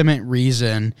legitimate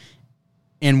reason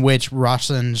in which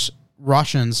Russians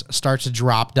start to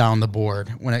drop down the board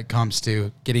when it comes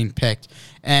to getting picked.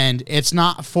 And it's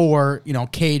not for,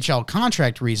 KHL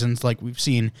contract reasons like we've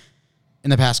seen in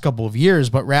the past couple of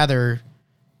years, but rather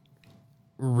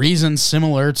reasons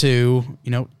similar to,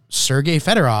 Sergei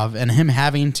Fedorov and him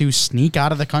having to sneak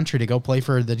out of the country to go play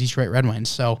for the Detroit Red Wings.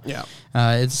 So yeah,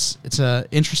 it's an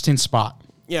interesting spot.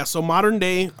 Yeah, so modern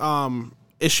day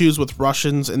issues with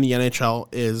Russians in the NHL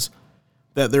is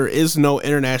that there is no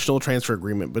international transfer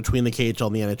agreement between the KHL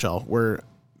and the NHL, where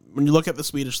when you look at the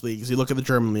Swedish leagues, you look at the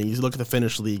German leagues, you look at the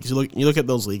Finnish leagues, you look at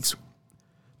those leagues,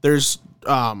 there's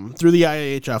through the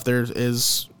IIHF there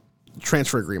is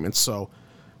transfer agreements. So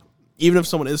even if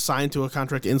someone is signed to a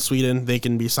contract in Sweden, they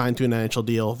can be signed to an NHL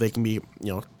deal. They can be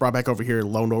brought back over here,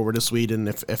 loaned over to Sweden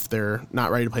if they're not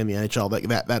ready to play in the NHL,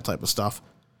 that type of stuff.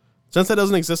 Since that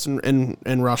doesn't exist in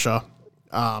Russia,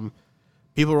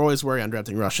 people are always worried on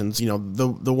drafting Russians.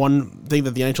 The one thing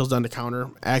that the NHL's done to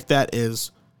counteract that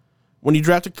is when you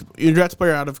draft a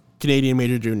player out of Canadian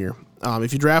Major Junior.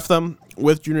 If you draft them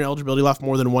with junior eligibility left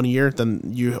more than 1 year, then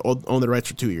you own the rights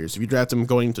for 2 years. If you draft them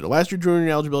going into the last year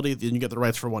junior eligibility, then you get the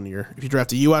rights for 1 year. If you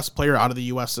draft a U.S. player out of the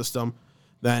U.S. system,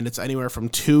 then it's anywhere from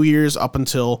 2 years up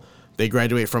until they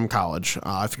graduate from college.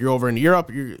 If you're over in Europe,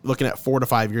 you're looking at 4 to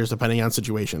 5 years, depending on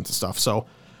situations and stuff. So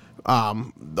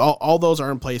all those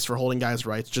are in place for holding guys'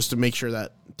 rights just to make sure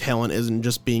that talent isn't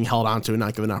just being held onto and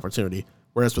not given an opportunity.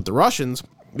 Whereas with the Russians,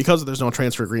 because there's no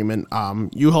transfer agreement,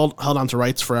 you held onto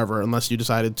rights forever unless you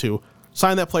decided to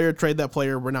sign that player, trade that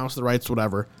player, renounce the rights,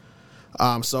 whatever.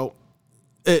 So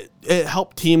it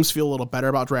helped teams feel a little better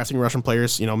about drafting Russian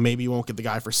players. Maybe you won't get the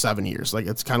guy for 7 years. Like,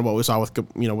 it's kind of what we saw with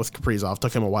Kaprizov.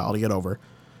 Took him a while to get over.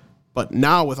 But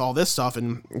now with all this stuff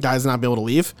and guys not being able to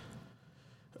leave,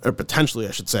 or potentially,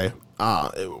 I should say,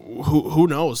 who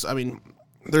knows? I mean,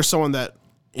 there's someone that,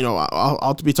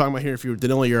 I'll be talking about here if you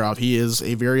Danila Yurov. He is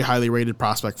a very highly rated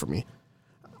prospect for me.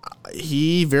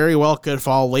 He very well could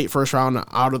fall late first round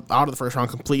out of the first round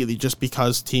completely just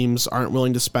because teams aren't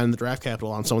willing to spend the draft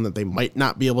capital on someone that they might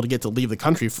not be able to get to leave the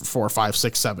country for 4, 5,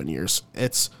 6, 7 years.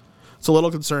 It's a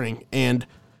little concerning. And,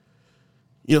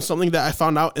 something that I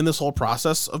found out in this whole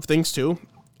process of things too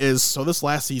is, so this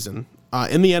last season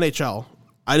in the NHL,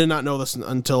 I did not know this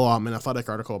until an Athletic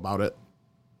article about it.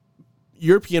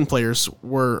 European players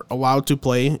were allowed to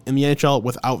play in the NHL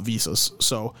without visas.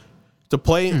 So to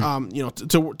play,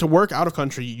 to work out of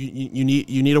country, you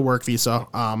need a work visa.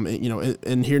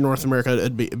 And here in North America,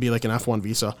 it'd be like an F1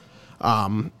 visa.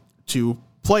 To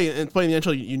play in the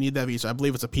NHL, you need that visa. I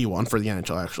believe it's a P1 for the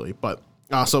NHL actually. But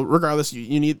so regardless,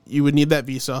 you would need that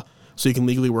visa so you can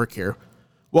legally work here.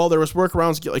 Well, there was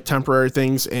workarounds to get like temporary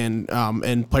things, and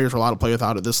players were allowed to play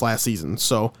without it this last season.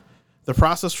 So the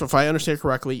process, if I understand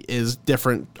correctly, is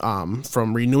different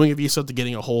from renewing a visa to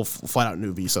getting a whole flat out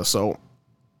new visa. So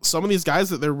some of these guys,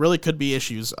 that there really could be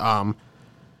issues,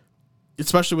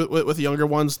 especially with the younger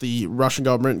ones. The Russian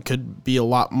government could be a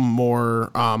lot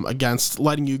more against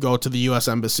letting you go to the U.S.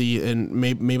 embassy, and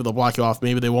maybe they'll block you off.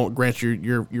 Maybe they won't grant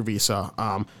your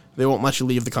visa. They won't let you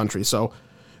leave the country. So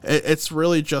it's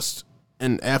really just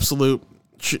an absolute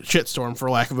shitstorm, for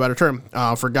lack of a better term,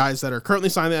 for guys that are currently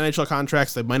signing the NHL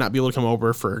contracts. They might not be able to come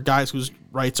over. For guys whose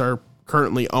rights are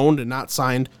currently owned and not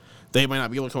signed, they might not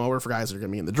be able to come over. For guys that are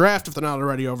going to be in the draft, if they're not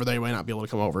already over, they might not be able to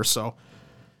come over. So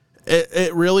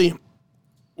it really,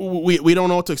 we don't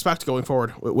know what to expect going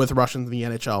forward with Russians in the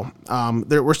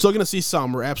NHL. We're still going to see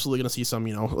some. We're absolutely going to see some,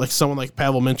 like someone like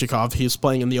Pavel Mintyukov. He's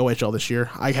playing in the OHL this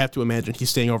year. I have to imagine he's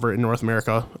staying over in North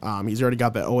America. He's already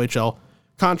got that OHL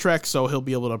contract, so he'll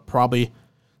be able to probably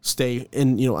stay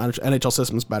in NHL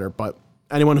systems better. But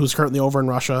anyone who's currently over in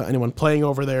Russia, anyone playing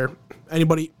over there,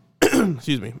 anybody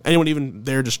excuse me, anyone even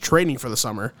there just training for the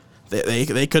summer,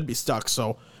 they could be stuck.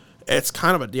 So it's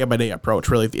kind of a day-by-day approach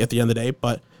really at the end of the day.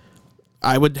 But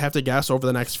I would have to guess over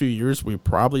the next few years we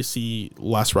probably see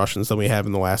less Russians than we have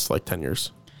in the last 10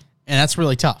 years. And that's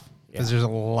really tough because there's a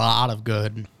lot of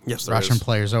good Russian is.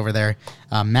 Players over there.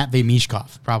 Matvei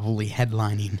Mishkov probably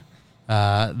headlining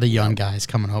the young guys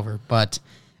coming over. But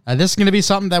this is going to be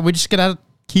something that we just got to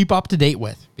keep up to date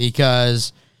with,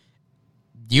 because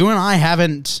you and I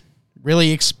haven't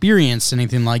really experienced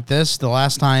anything like this. The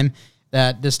last time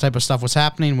that this type of stuff was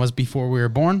happening was before we were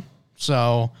born.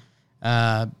 So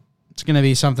it's going to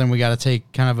be something we got to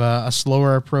take kind of a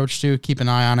slower approach to, keep an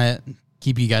eye on it,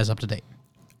 keep you guys up to date.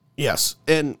 Yes.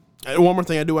 And one more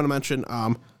thing I do want to mention,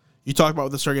 you talked about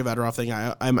the Sergei Fedorov thing.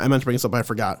 I meant to bring something I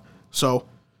forgot. So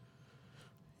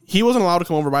he wasn't allowed to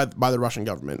come over by the Russian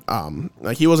government.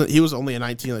 He was only a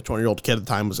 19, 20-year-old kid at the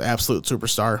time, was an absolute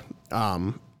superstar.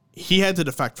 He had to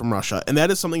defect from Russia, and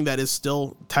that is something that is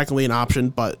still technically an option.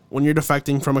 But when you're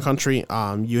defecting from a country,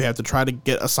 you have to try to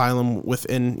get asylum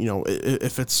within,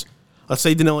 if it's, let's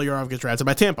say Danila Yurov gets drafted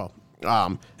by Tampa,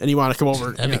 and you want to come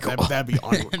over, that'd be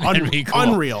cool.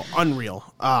 Unreal.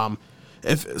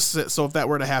 If that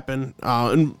were to happen,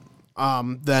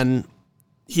 then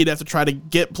he'd have to try to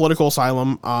get political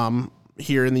asylum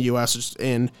here in the U.S.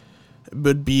 and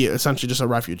would be essentially just a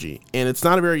refugee. And it's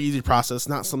not a very easy process,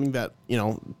 not something that,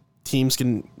 teams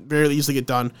can very easily get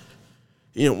done.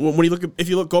 When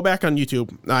you go back on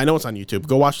YouTube, I know it's on YouTube,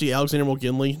 go watch the Alexander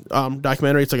Mogilny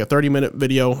documentary. It's like a 30-minute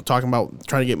video talking about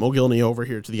trying to get Mogilny over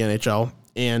here to the NHL.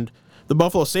 And the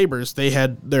Buffalo Sabres, they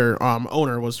had their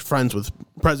owner was friends with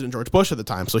President George Bush at the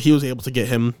time, so he was able to get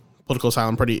him political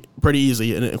asylum pretty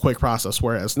easy in a quick process.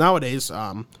 Whereas nowadays,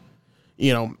 I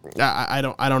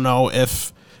don't know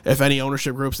if any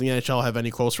ownership groups in the NHL have any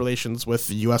close relations with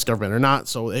the U.S. government or not.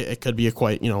 So it could be a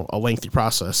lengthy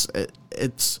process.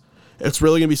 It's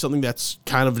really going to be something that's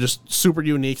kind of just super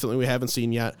unique, something we haven't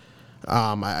seen yet.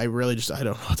 I don't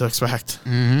know what to expect.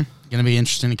 Mm-hmm. Going to be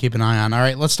interesting to keep an eye on. All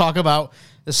right, let's talk about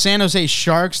the San Jose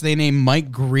Sharks. They named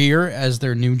Mike Greer as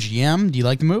their new GM. Do you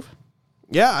like the move?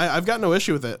 Yeah, I've got no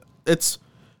issue with it. It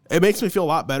makes me feel a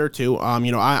lot better too.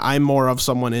 I'm more of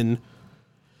someone in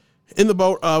the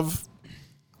boat of,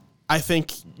 I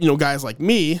think, guys like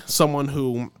me, someone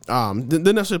who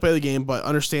didn't necessarily play the game but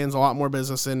understands a lot more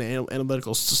business and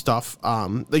analytical stuff.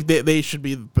 They should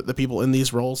be the people in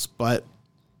these roles. But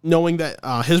knowing that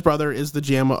his brother is the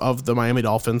GM of the Miami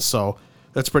Dolphins, so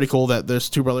that's pretty cool that there's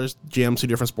two brothers, GM, two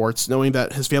different sports. Knowing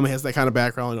that his family has that kind of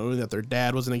background, knowing that their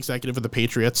dad was an executive of the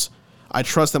Patriots, I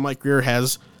trust that Mike Greer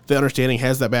has the understanding,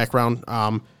 has that background,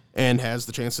 and has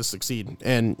the chance to succeed.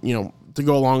 And, to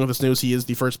go along with this news, he is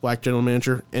the first black general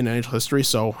manager in NHL history,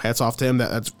 so hats off to him.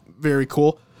 That's very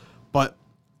cool. But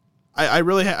I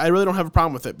really don't have a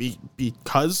problem with it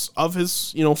because of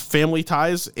his, family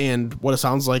ties and what it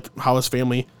sounds like, how his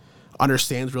family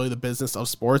understands really the business of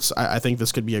sports. I think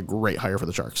this could be a great hire for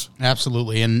the Sharks.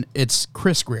 Absolutely. And it's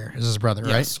Chris Greer is his brother,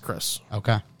 right? Yes, Chris.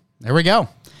 Okay. There we go.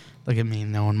 Look at me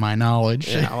knowing my knowledge.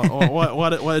 Yeah,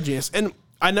 what a genius. And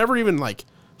I never even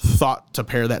thought to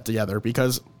pair that together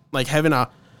because having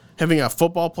a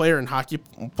football player and hockey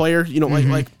player,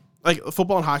 like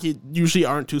football and hockey usually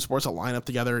aren't two sports that line up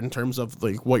together in terms of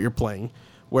what you're playing.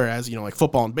 Whereas,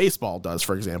 football and baseball does,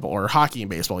 for example, or hockey and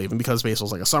baseball, even because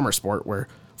baseball's like a summer sport where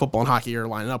football and hockey are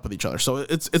lining up with each other. So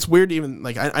it's weird to even,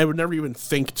 I would never even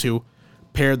think to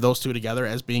pair those two together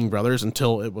as being brothers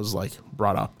until it was,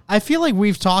 brought up. I feel like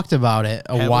we've talked about it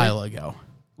a while ago.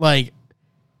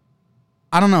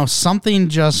 I don't know, something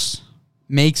just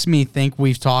makes me think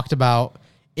we've talked about,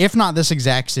 if not this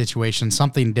exact situation,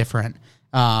 something different.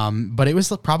 But it was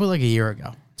probably a year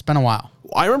ago. It's been a while.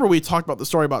 I remember we talked about the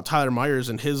story about Tyler Myers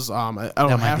and his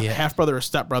half brother or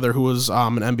step brother who was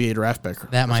an NBA draft pick.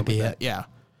 That might be it. Yeah,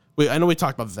 I know we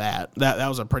talked about that. That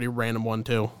was a pretty random one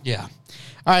too. Yeah.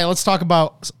 All right, let's talk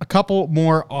about a couple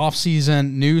more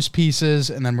off-season news pieces,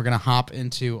 and then we're gonna hop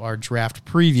into our draft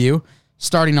preview.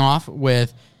 Starting off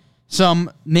with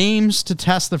some names to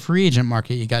test the free agent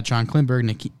market. You got John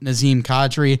Klingberg, Nazem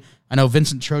Kadri. I know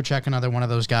Vincent Trocheck, another one of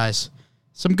those guys.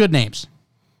 Some good names.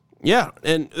 Yeah,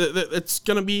 and it's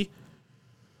going to be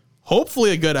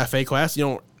hopefully a good FA class.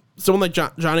 Someone like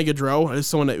Johnny Gaudreau is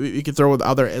someone that we could throw with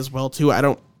other as well, too.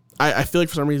 I feel like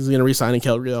for some reason he's going to re-sign in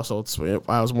Calgary, so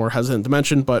I was more hesitant to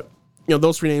mention. But,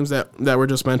 those three names that were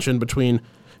just mentioned between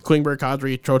Klingberg,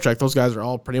 Kadri, Trocheck, those guys are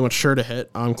all pretty much sure to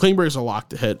hit. Klingberg's a lock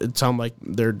to hit. It sounds like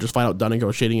they're just flat out done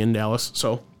negotiating in Dallas.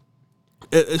 So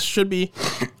it should be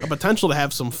a potential to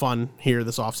have some fun here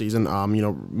this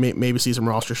offseason. Maybe see some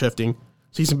roster shifting.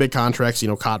 See some big contracts.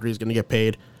 Kadri's going to get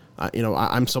paid.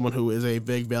 I'm someone who is a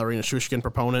big Valeri Nichushkin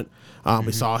proponent.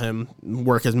 We saw him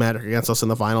work his magic against us in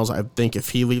the finals. I think if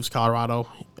he leaves Colorado,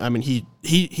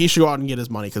 he should go out and get his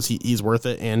money because he's worth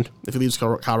it. And if he leaves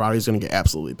Colorado, he's going to get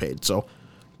absolutely paid. So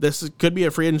this could be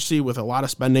a free agency with a lot of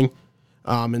spending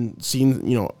and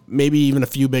seeing, maybe even a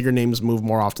few bigger names move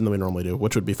more often than we normally do,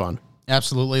 which would be fun.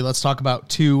 Absolutely. Let's talk about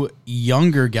two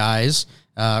younger guys,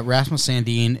 Rasmus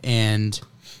Sandin and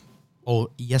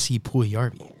Jesse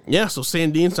Puljujärvi. Yeah, so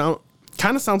Sandin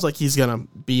kind of sounds like he's gonna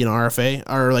be an RFA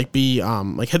or hit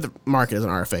the market as an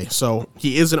RFA. So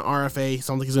he is an RFA.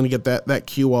 Sounds like he's gonna get that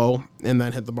QO and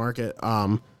then hit the market.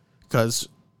 Because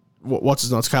what's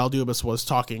his nuts? Kyle Dubas was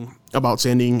talking about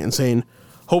Sandin and saying,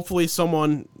 hopefully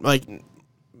someone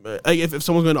if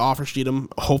someone's going to offer sheet him,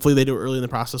 hopefully they do it early in the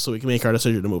process so we can make our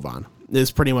decision to move on.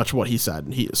 Is pretty much what he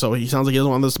said. So he sounds like he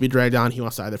doesn't want this to be dragged on. He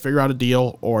wants to either figure out a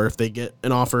deal or if they get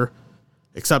an offer,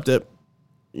 accept it,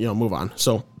 move on.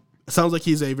 So it sounds like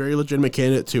he's a very legitimate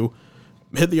candidate to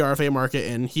hit the RFA market,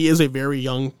 and he is a very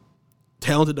young,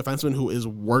 talented defenseman who is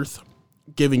worth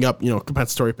giving up,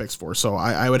 compensatory picks for. So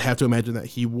I would have to imagine that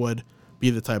he would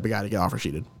be the type of guy to get offer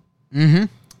sheeted. Mm-hmm.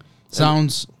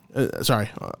 Sounds... Sorry,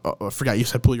 I forgot you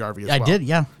said Puljujärvi as well. I did,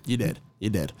 yeah. You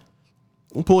did.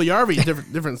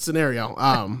 Puljujärvi, different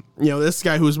scenario. This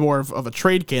guy who's more of a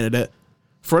trade candidate.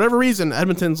 For whatever reason,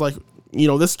 Edmonton's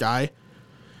this guy,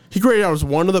 he graded out as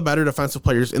one of the better defensive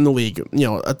players in the league.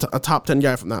 A top 10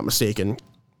 guy, if I'm not mistaken.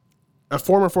 A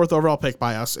former 4th overall pick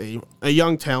by us, a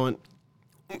young talent.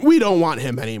 We don't want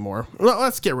him anymore.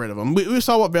 Let's get rid of him. We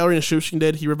saw what Valeri Nichushkin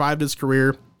did. He revived his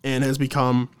career and has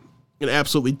become an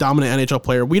absolutely dominant NHL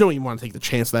player. We don't even want to take the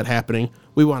chance of that happening.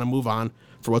 We want to move on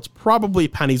for what's probably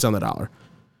pennies on the dollar.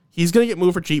 He's going to get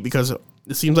moved for cheap because it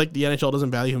seems like the NHL doesn't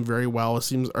value him very well. It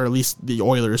seems, or at least the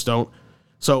Oilers don't.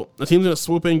 So the team's going to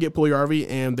swoop in, get Puljujärvi,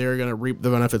 and they're going to reap the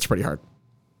benefits pretty hard.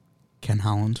 Ken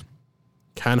Holland.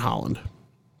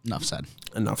 Enough said.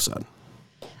 All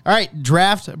right,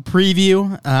 draft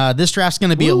preview. This draft's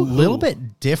going to be a little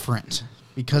bit different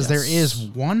because there is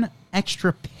one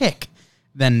extra pick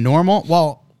than normal.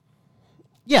 Well,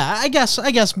 yeah, I guess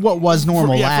what was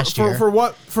normal last year.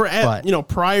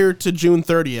 Prior to June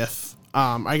 30th,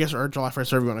 I guess, or July 1st,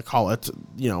 whatever you want to call it,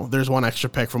 there's one extra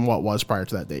pick from what was prior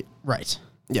to that date. Right.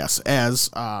 Yes, as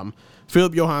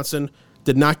Philip Johansson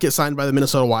did not get signed by the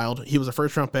Minnesota Wild. He was a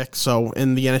first-round pick, so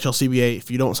in the NHL CBA, if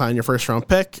you don't sign your first-round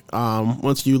pick,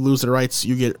 once you lose the rights,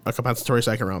 you get a compensatory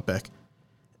second-round pick.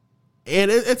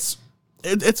 And it's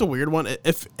it's a weird one.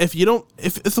 If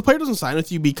the player doesn't sign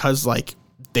with you because like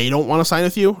they don't want to sign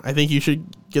with you, I think you should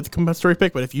get the compensatory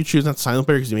pick. But if you choose not to sign with the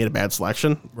player because you made a bad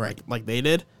selection, right, like they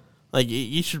did, like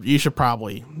you should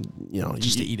probably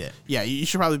just to eat it. Yeah, you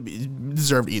should probably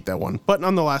deserve to eat that one. But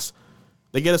nonetheless,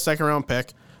 they get a second round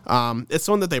pick. It's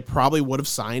one that they probably would have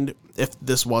signed if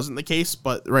this wasn't the case.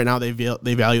 But right now they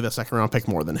value the second round pick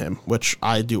more than him, which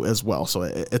I do as well. So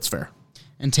it's fair.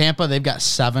 In Tampa, they've got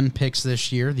 7 picks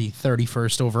this year, the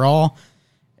 31st overall.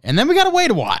 And then we got to wait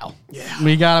a while. Yeah.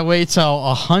 We got to wait till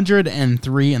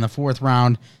 103 in the 4th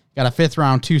round. Got a 5th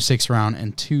round, 2 6th round,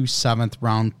 and 2 7th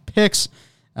round picks.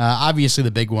 Obviously,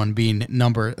 the big one being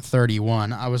number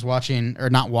 31. I was watching, or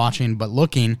not watching, but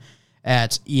looking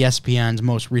at ESPN's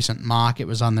most recent mock. It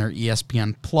was on their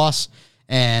ESPN Plus,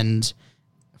 and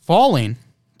falling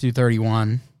to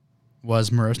 31 was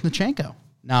Miroshnichenko.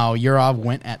 Now, Yurov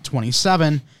went at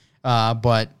 27,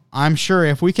 but I'm sure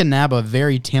if we can nab a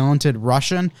very talented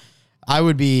Russian, I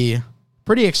would be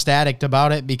pretty ecstatic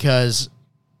about it because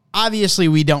obviously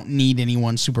we don't need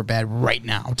anyone super bad right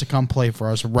now to come play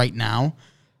for us right now.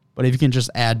 But if you can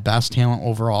just add best talent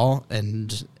overall,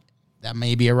 and that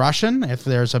may be a Russian, if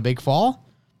there's a big fall,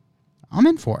 I'm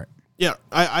in for it. Yeah,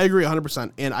 I agree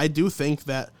 100%. And I do think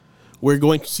that we're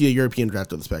going to see a European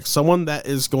draft of this pick. Someone that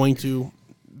is going to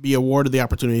be awarded the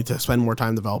opportunity to spend more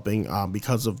time developing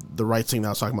because of the right thing that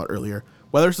I was talking about earlier.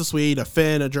 Whether it's a Swede, a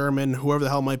Finn, a German, whoever the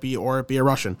hell it might be, or it be a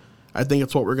Russian. I think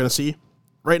it's what we're going to see.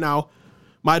 Right now,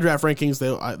 my draft rankings,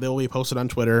 they'll be posted on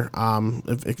Twitter.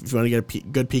 If you want to get a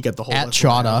good peek at the whole at list.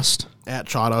 Chawdust. At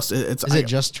Chawdust. Is it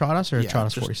just Chawdust or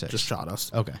Chawdust 46? Just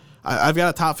Chawdust. Okay. I've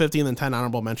got a top 50 and then 10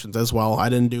 honorable mentions as well. I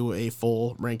didn't do a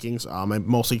full rankings. I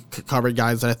mostly covered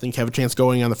guys that I think have a chance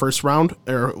going on the first round,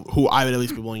 or who I would at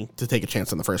least be willing to take a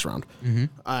chance in the first round. Mm-hmm.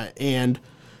 And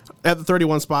at the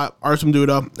 31 spot, Artem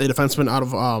Duda, a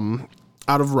defenseman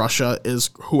out of Russia, is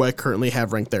who I currently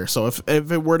have ranked there. So if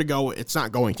it were to go, it's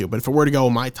not going to, but if it were to go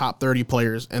my top 30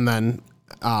 players and then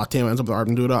Tampa ends up with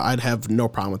Artem Duda, I'd have no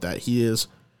problem with that. He is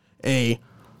a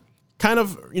kind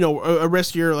of, a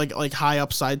riskier, like high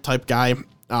upside type guy.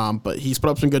 But he's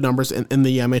put up some good numbers in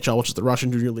the MHL, which is the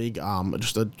Russian Junior League.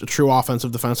 Just a true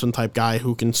offensive defenseman type guy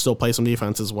who can still play some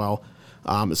defense as well.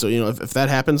 So, if that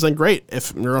happens, then great.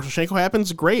 If Miroshnichenko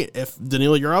happens, great. If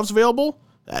Danila Yurov's available,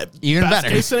 even best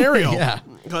better case scenario. Yeah.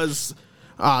 Because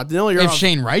Danila Yurov. If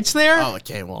Shane Wright's there? Oh,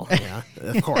 okay, well, yeah,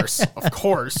 of course.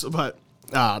 But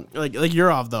like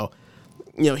Yurov, though,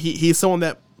 he's someone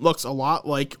that looks a lot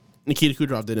like Nikita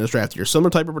Kucherov did in his draft year.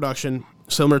 Similar type of production,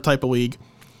 similar type of league.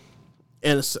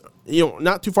 And it's,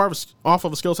 not too far off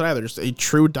of a skill set either. Just a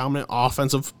true dominant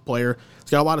offensive player.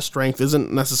 He's got a lot of strength.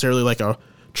 Isn't necessarily like a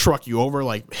truck you over,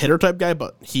 like hitter type guy,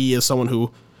 but he is someone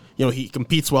who, he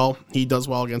competes well. He does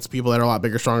well against people that are a lot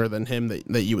bigger, stronger than him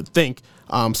that you would think.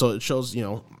 So it shows,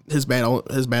 his battle,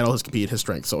 his compete, his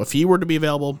strength. So if he were to be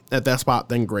available at that spot,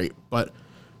 then great. But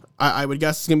I would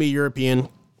guess it's going to be European.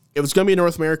 If it's going to be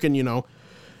North American, it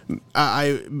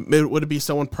would be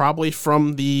someone probably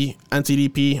from the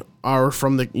NCDP or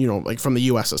from the from the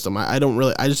US system. I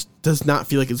just does not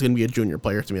feel like it's going to be a junior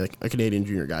player to me, like a Canadian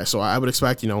junior guy. So I would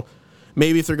expect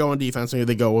maybe if they're going defense, maybe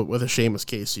they go with a Seamus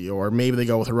Casey, or maybe they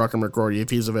go with a Rucker McGroarty if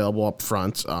he's available up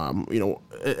front.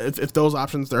 If those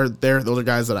options are there, those are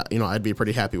guys that I'd be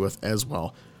pretty happy with as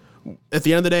well. At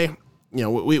the end of the day,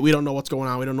 we don't know what's going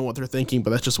on. We don't know what they're thinking,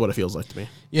 but that's just what it feels like to me.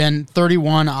 Yeah, and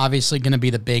 31 obviously going to be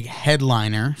the big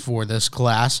headliner for this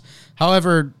class.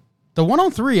 However, the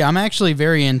 103, I'm actually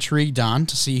very intrigued on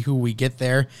to see who we get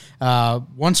there.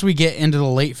 Once we get into the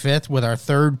late 5th with our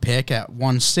 3rd pick at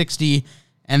 160,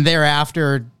 and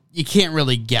thereafter, you can't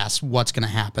really guess what's going to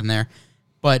happen there.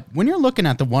 But when you're looking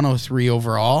at the 103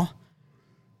 overall,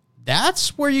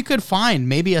 that's where you could find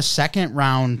maybe a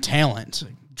second-round talent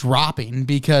dropping,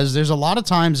 because there's a lot of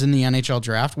times in the NHL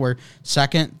draft where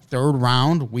 2nd, 3rd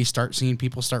round, we start seeing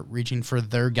people start reaching for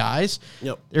their guys.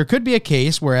 Yep. There could be a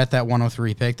case where at that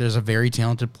 103 pick, there's a very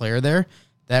talented player there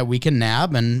that we can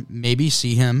nab and maybe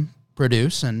see him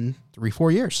produce in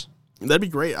 3-4 years. That'd be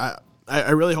great.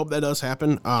 I really hope that does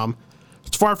happen.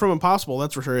 It's far from impossible,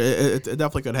 that's for sure. It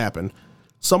definitely could happen.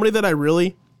 Somebody that I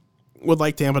really would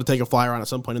like Tampa to take a flyer on at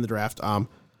some point in the draft.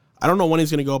 I don't know when he's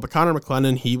going to go, but Connor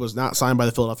McLennan, he was not signed by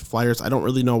the Philadelphia Flyers. I don't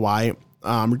really know why.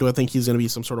 Do I think he's going to be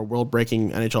some sort of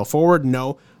world-breaking NHL forward?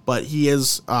 No, but he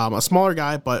is a smaller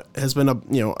guy, but has been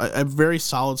a very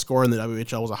solid scorer in the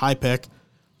WHL. Was a high pick.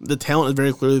 The talent is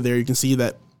very clearly there. You can see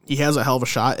that he has a hell of a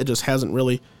shot. It just hasn't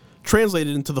really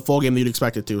translated into the full game that you'd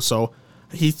expect it to. So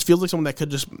he feels like someone that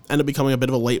could just end up becoming a bit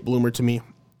of a late bloomer to me.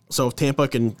 So if Tampa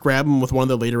can grab him with one of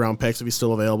the later round picks, if he's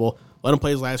still available, let him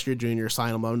play his last year junior,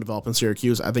 sign him, let him develop in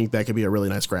Syracuse. I think that could be a really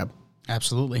nice grab.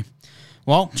 Absolutely.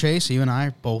 Well, Chase, you and I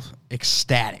are both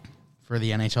ecstatic for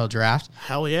the NHL draft.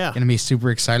 Hell yeah. Going to be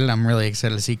super excited. I'm really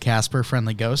excited to see Casper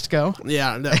Friendly Ghost go.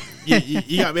 Yeah, no,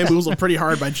 you got bamboozled pretty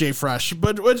hard by Jay Fresh,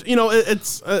 but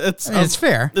it's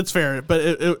fair. It's fair, but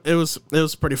it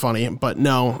was pretty funny. But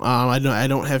no, I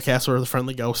don't have Casper the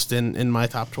Friendly Ghost in my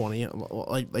top 20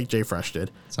 like Jay Fresh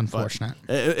did. It's unfortunate.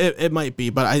 It might be,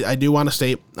 but I do want to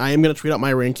state I am going to tweet out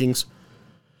my rankings.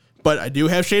 But I do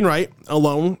have Shane Wright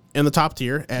alone in the top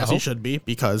tier, as he should be,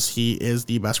 because he is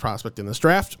the best prospect in this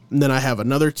draft. And then I have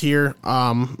another tier,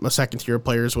 a second tier of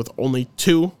players with only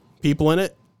 2 people in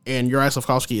it, and Uri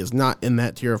Slafkovsky is not in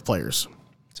that tier of players.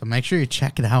 So make sure you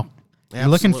check it out. You're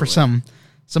looking for some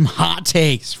hot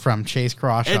takes from Chase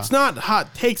Crawshaw. It's not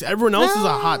hot takes. Everyone else is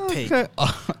a hot take.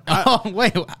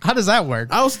 Wait, how does that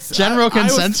work? General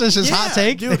consensus is hot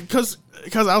take? Dude, because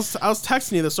I was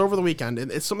texting you this over the weekend, and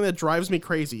it's something that drives me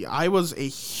crazy. I was a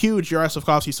huge Uri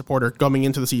Slafkovsky supporter coming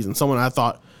into the season, someone I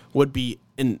thought would be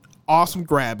an awesome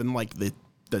grab in like the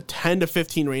 10 to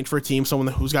 15 range for a team, someone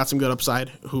who's got some good upside,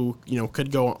 who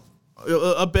could go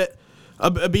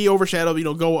be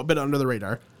overshadowed, go a bit under the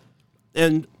radar.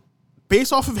 And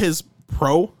based off of his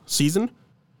pro season,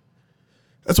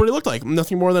 that's what he looked like.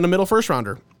 Nothing more than a middle first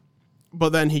rounder.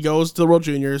 But then he goes to the World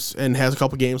Juniors and has a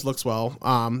couple games, looks well.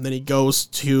 Then he goes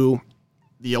to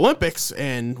the Olympics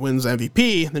and wins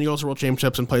MVP. Then he goes to World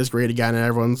Championships and plays great again. And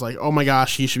everyone's like, oh my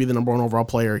gosh, he should be the number 1 overall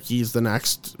player. He's the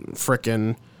next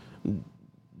frickin'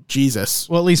 Jesus.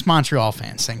 Well, at least Montreal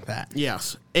fans think that.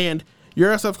 Yes. And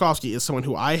Uri Slafkovsky is someone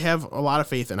who I have a lot of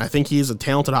faith in. I think he's a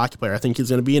talented hockey player. I think he's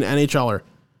going to be an NHLer.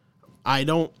 I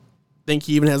don't think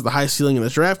he even has the highest ceiling in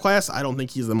this draft class. I don't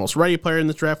think he's the most ready player in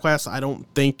this draft class. I don't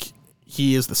think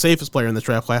he is the safest player in this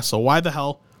draft class. So why the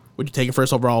hell would you take him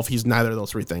first overall if he's neither of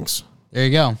those 3 things? There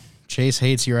you go. Chase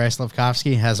hates Uri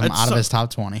Slafkovsky, has him out of his top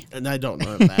 20. And I don't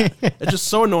know that. It's just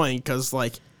so annoying because,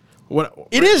 like,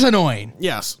 it is annoying.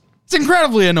 Yes. It's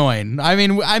incredibly annoying. I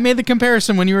mean, I made the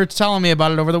comparison when you were telling me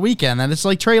about it over the weekend, that it's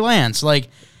like Trey Lance. Like,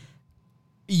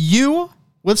 you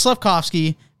with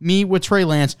Slafkovsky, me with Trey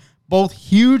Lance, both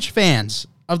huge fans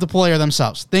of the player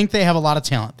themselves, think they have a lot of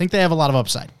talent, think they have a lot of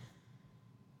upside.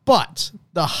 But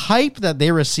the hype that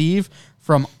they receive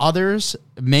from others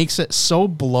makes it so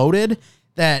bloated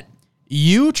that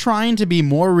you trying to be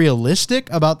more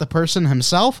realistic about the person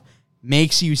himself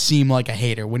makes you seem like a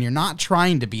hater when you're not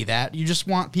trying to be that. You just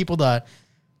want people to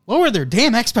lower their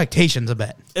damn expectations a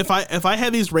bit. If I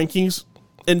had these rankings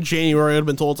in January, I would have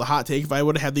been told it's a hot take. If I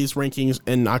would have had these rankings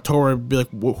in October, I'd be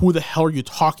like, who the hell are you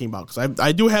talking about? Because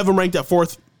I do have them ranked at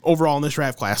 4th overall in this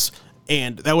draft class,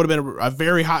 and that would have been a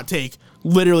very hot take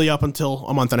literally up until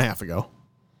a month and a half ago.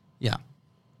 Yeah.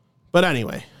 But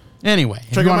anyway.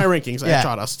 Check out my rankings at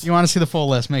Chawdust. You want to see the full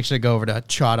list, make sure to go over to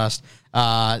Chawdust.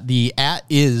 The @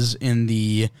 is in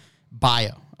the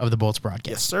bio of the Bolts broadcast.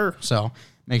 Yes, sir. So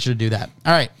make sure to do that.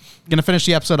 All right. Going to finish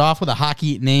the episode off with a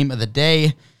hockey name of the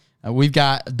day. We've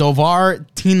got Dovar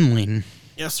Tinling.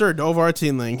 Yes, sir. Dovar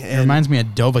Tinling. It reminds me of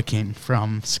Dovahkiin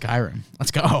from Skyrim.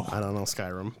 Let's go. I don't know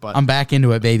Skyrim, but I'm back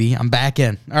into it, baby. I'm back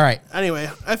in. All right. Anyway,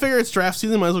 I figure it's draft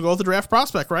season. Might as well go with the draft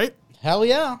prospect, right? Hell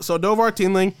yeah. So Dovar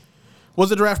Tinling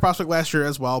was a draft prospect last year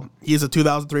as well. He's a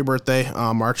 2003 birthday,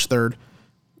 March 3rd.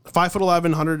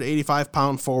 5'11",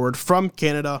 185-pound forward from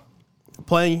Canada,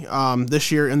 playing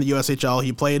this year in the USHL.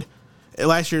 He played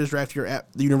last year's draft year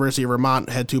at the University of Vermont,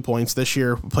 had 2 points. This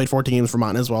year, played 14 games for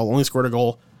Vermont as well, only scored a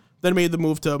goal. Then made the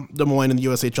move to Des Moines in the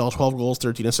USHL, 12 goals,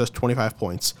 13 assists, 25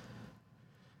 points.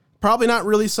 Probably not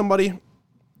really somebody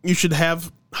you should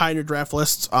have high in your draft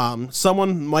lists.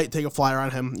 Someone might take a flyer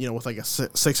on him, with like a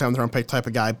 6th, 7th round pick type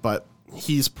of guy, but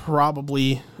he's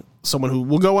probably someone who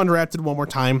will go undrafted one more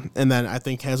time, and then I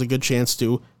think has a good chance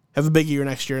to have a big year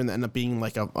next year and end up being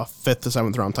like a 5th to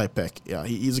 7th round type pick. Yeah,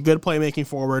 he's a good playmaking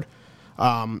forward.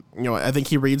 I think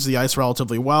he reads the ice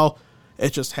relatively well.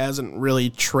 It just hasn't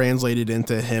really translated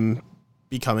into him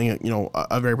becoming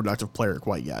a very productive player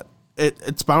quite yet.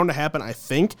 It's bound to happen, I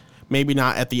think. Maybe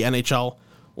not at the NHL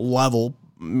level.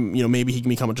 Maybe he can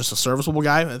become just a serviceable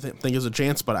guy. I think there's a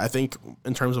chance, but I think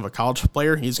in terms of a college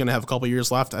player, he's going to have a couple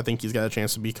years left. I think he's got a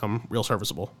chance to become real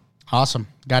serviceable. Awesome.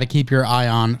 Got to keep your eye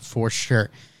on for sure.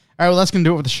 All right, well, that's going to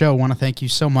do it with the show. I want to thank you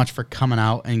so much for coming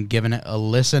out and giving it a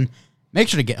listen. Make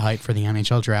sure to get hyped for the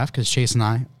NHL draft because Chase and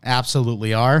I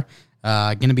absolutely are.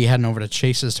 Going to be heading over to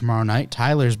Chase's tomorrow night.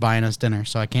 Tyler's buying us dinner,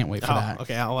 so I can't wait for that.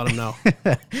 Okay, I'll let him know.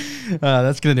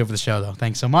 That's going to do it for the show, though.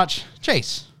 Thanks so much.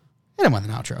 Chase, hit him with an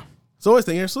outro. As always,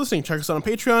 thank you for listening. Check us out on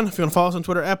Patreon. If you want to follow us on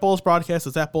Twitter, at Bulls Broadcast,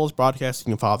 it's at Bulls Broadcast.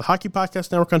 You can follow the Hockey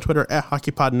Podcast Network on Twitter, at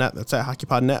HockeyPodNet. That's at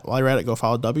HockeyPodNet. While you're at it, go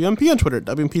follow WNP on Twitter,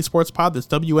 WNP Sports Pod. That's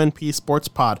WNP Sports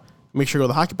Pod. Make sure to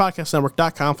go to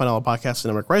hockeypodcastnetwork.com, find all the podcast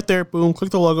network right there. Boom, click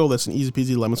the logo, listen, easy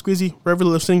peasy, lemon squeezy. Wherever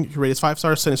you're listening, you can rate us 5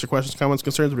 stars, send us your questions, comments,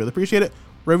 concerns. We really appreciate it.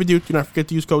 Wherever you do not forget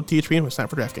to use code THP when it's time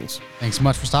for DraftKings. Thanks so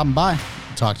much for stopping by.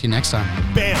 Talk to you next time.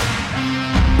 Bam!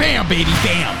 Bam, baby,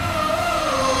 bam!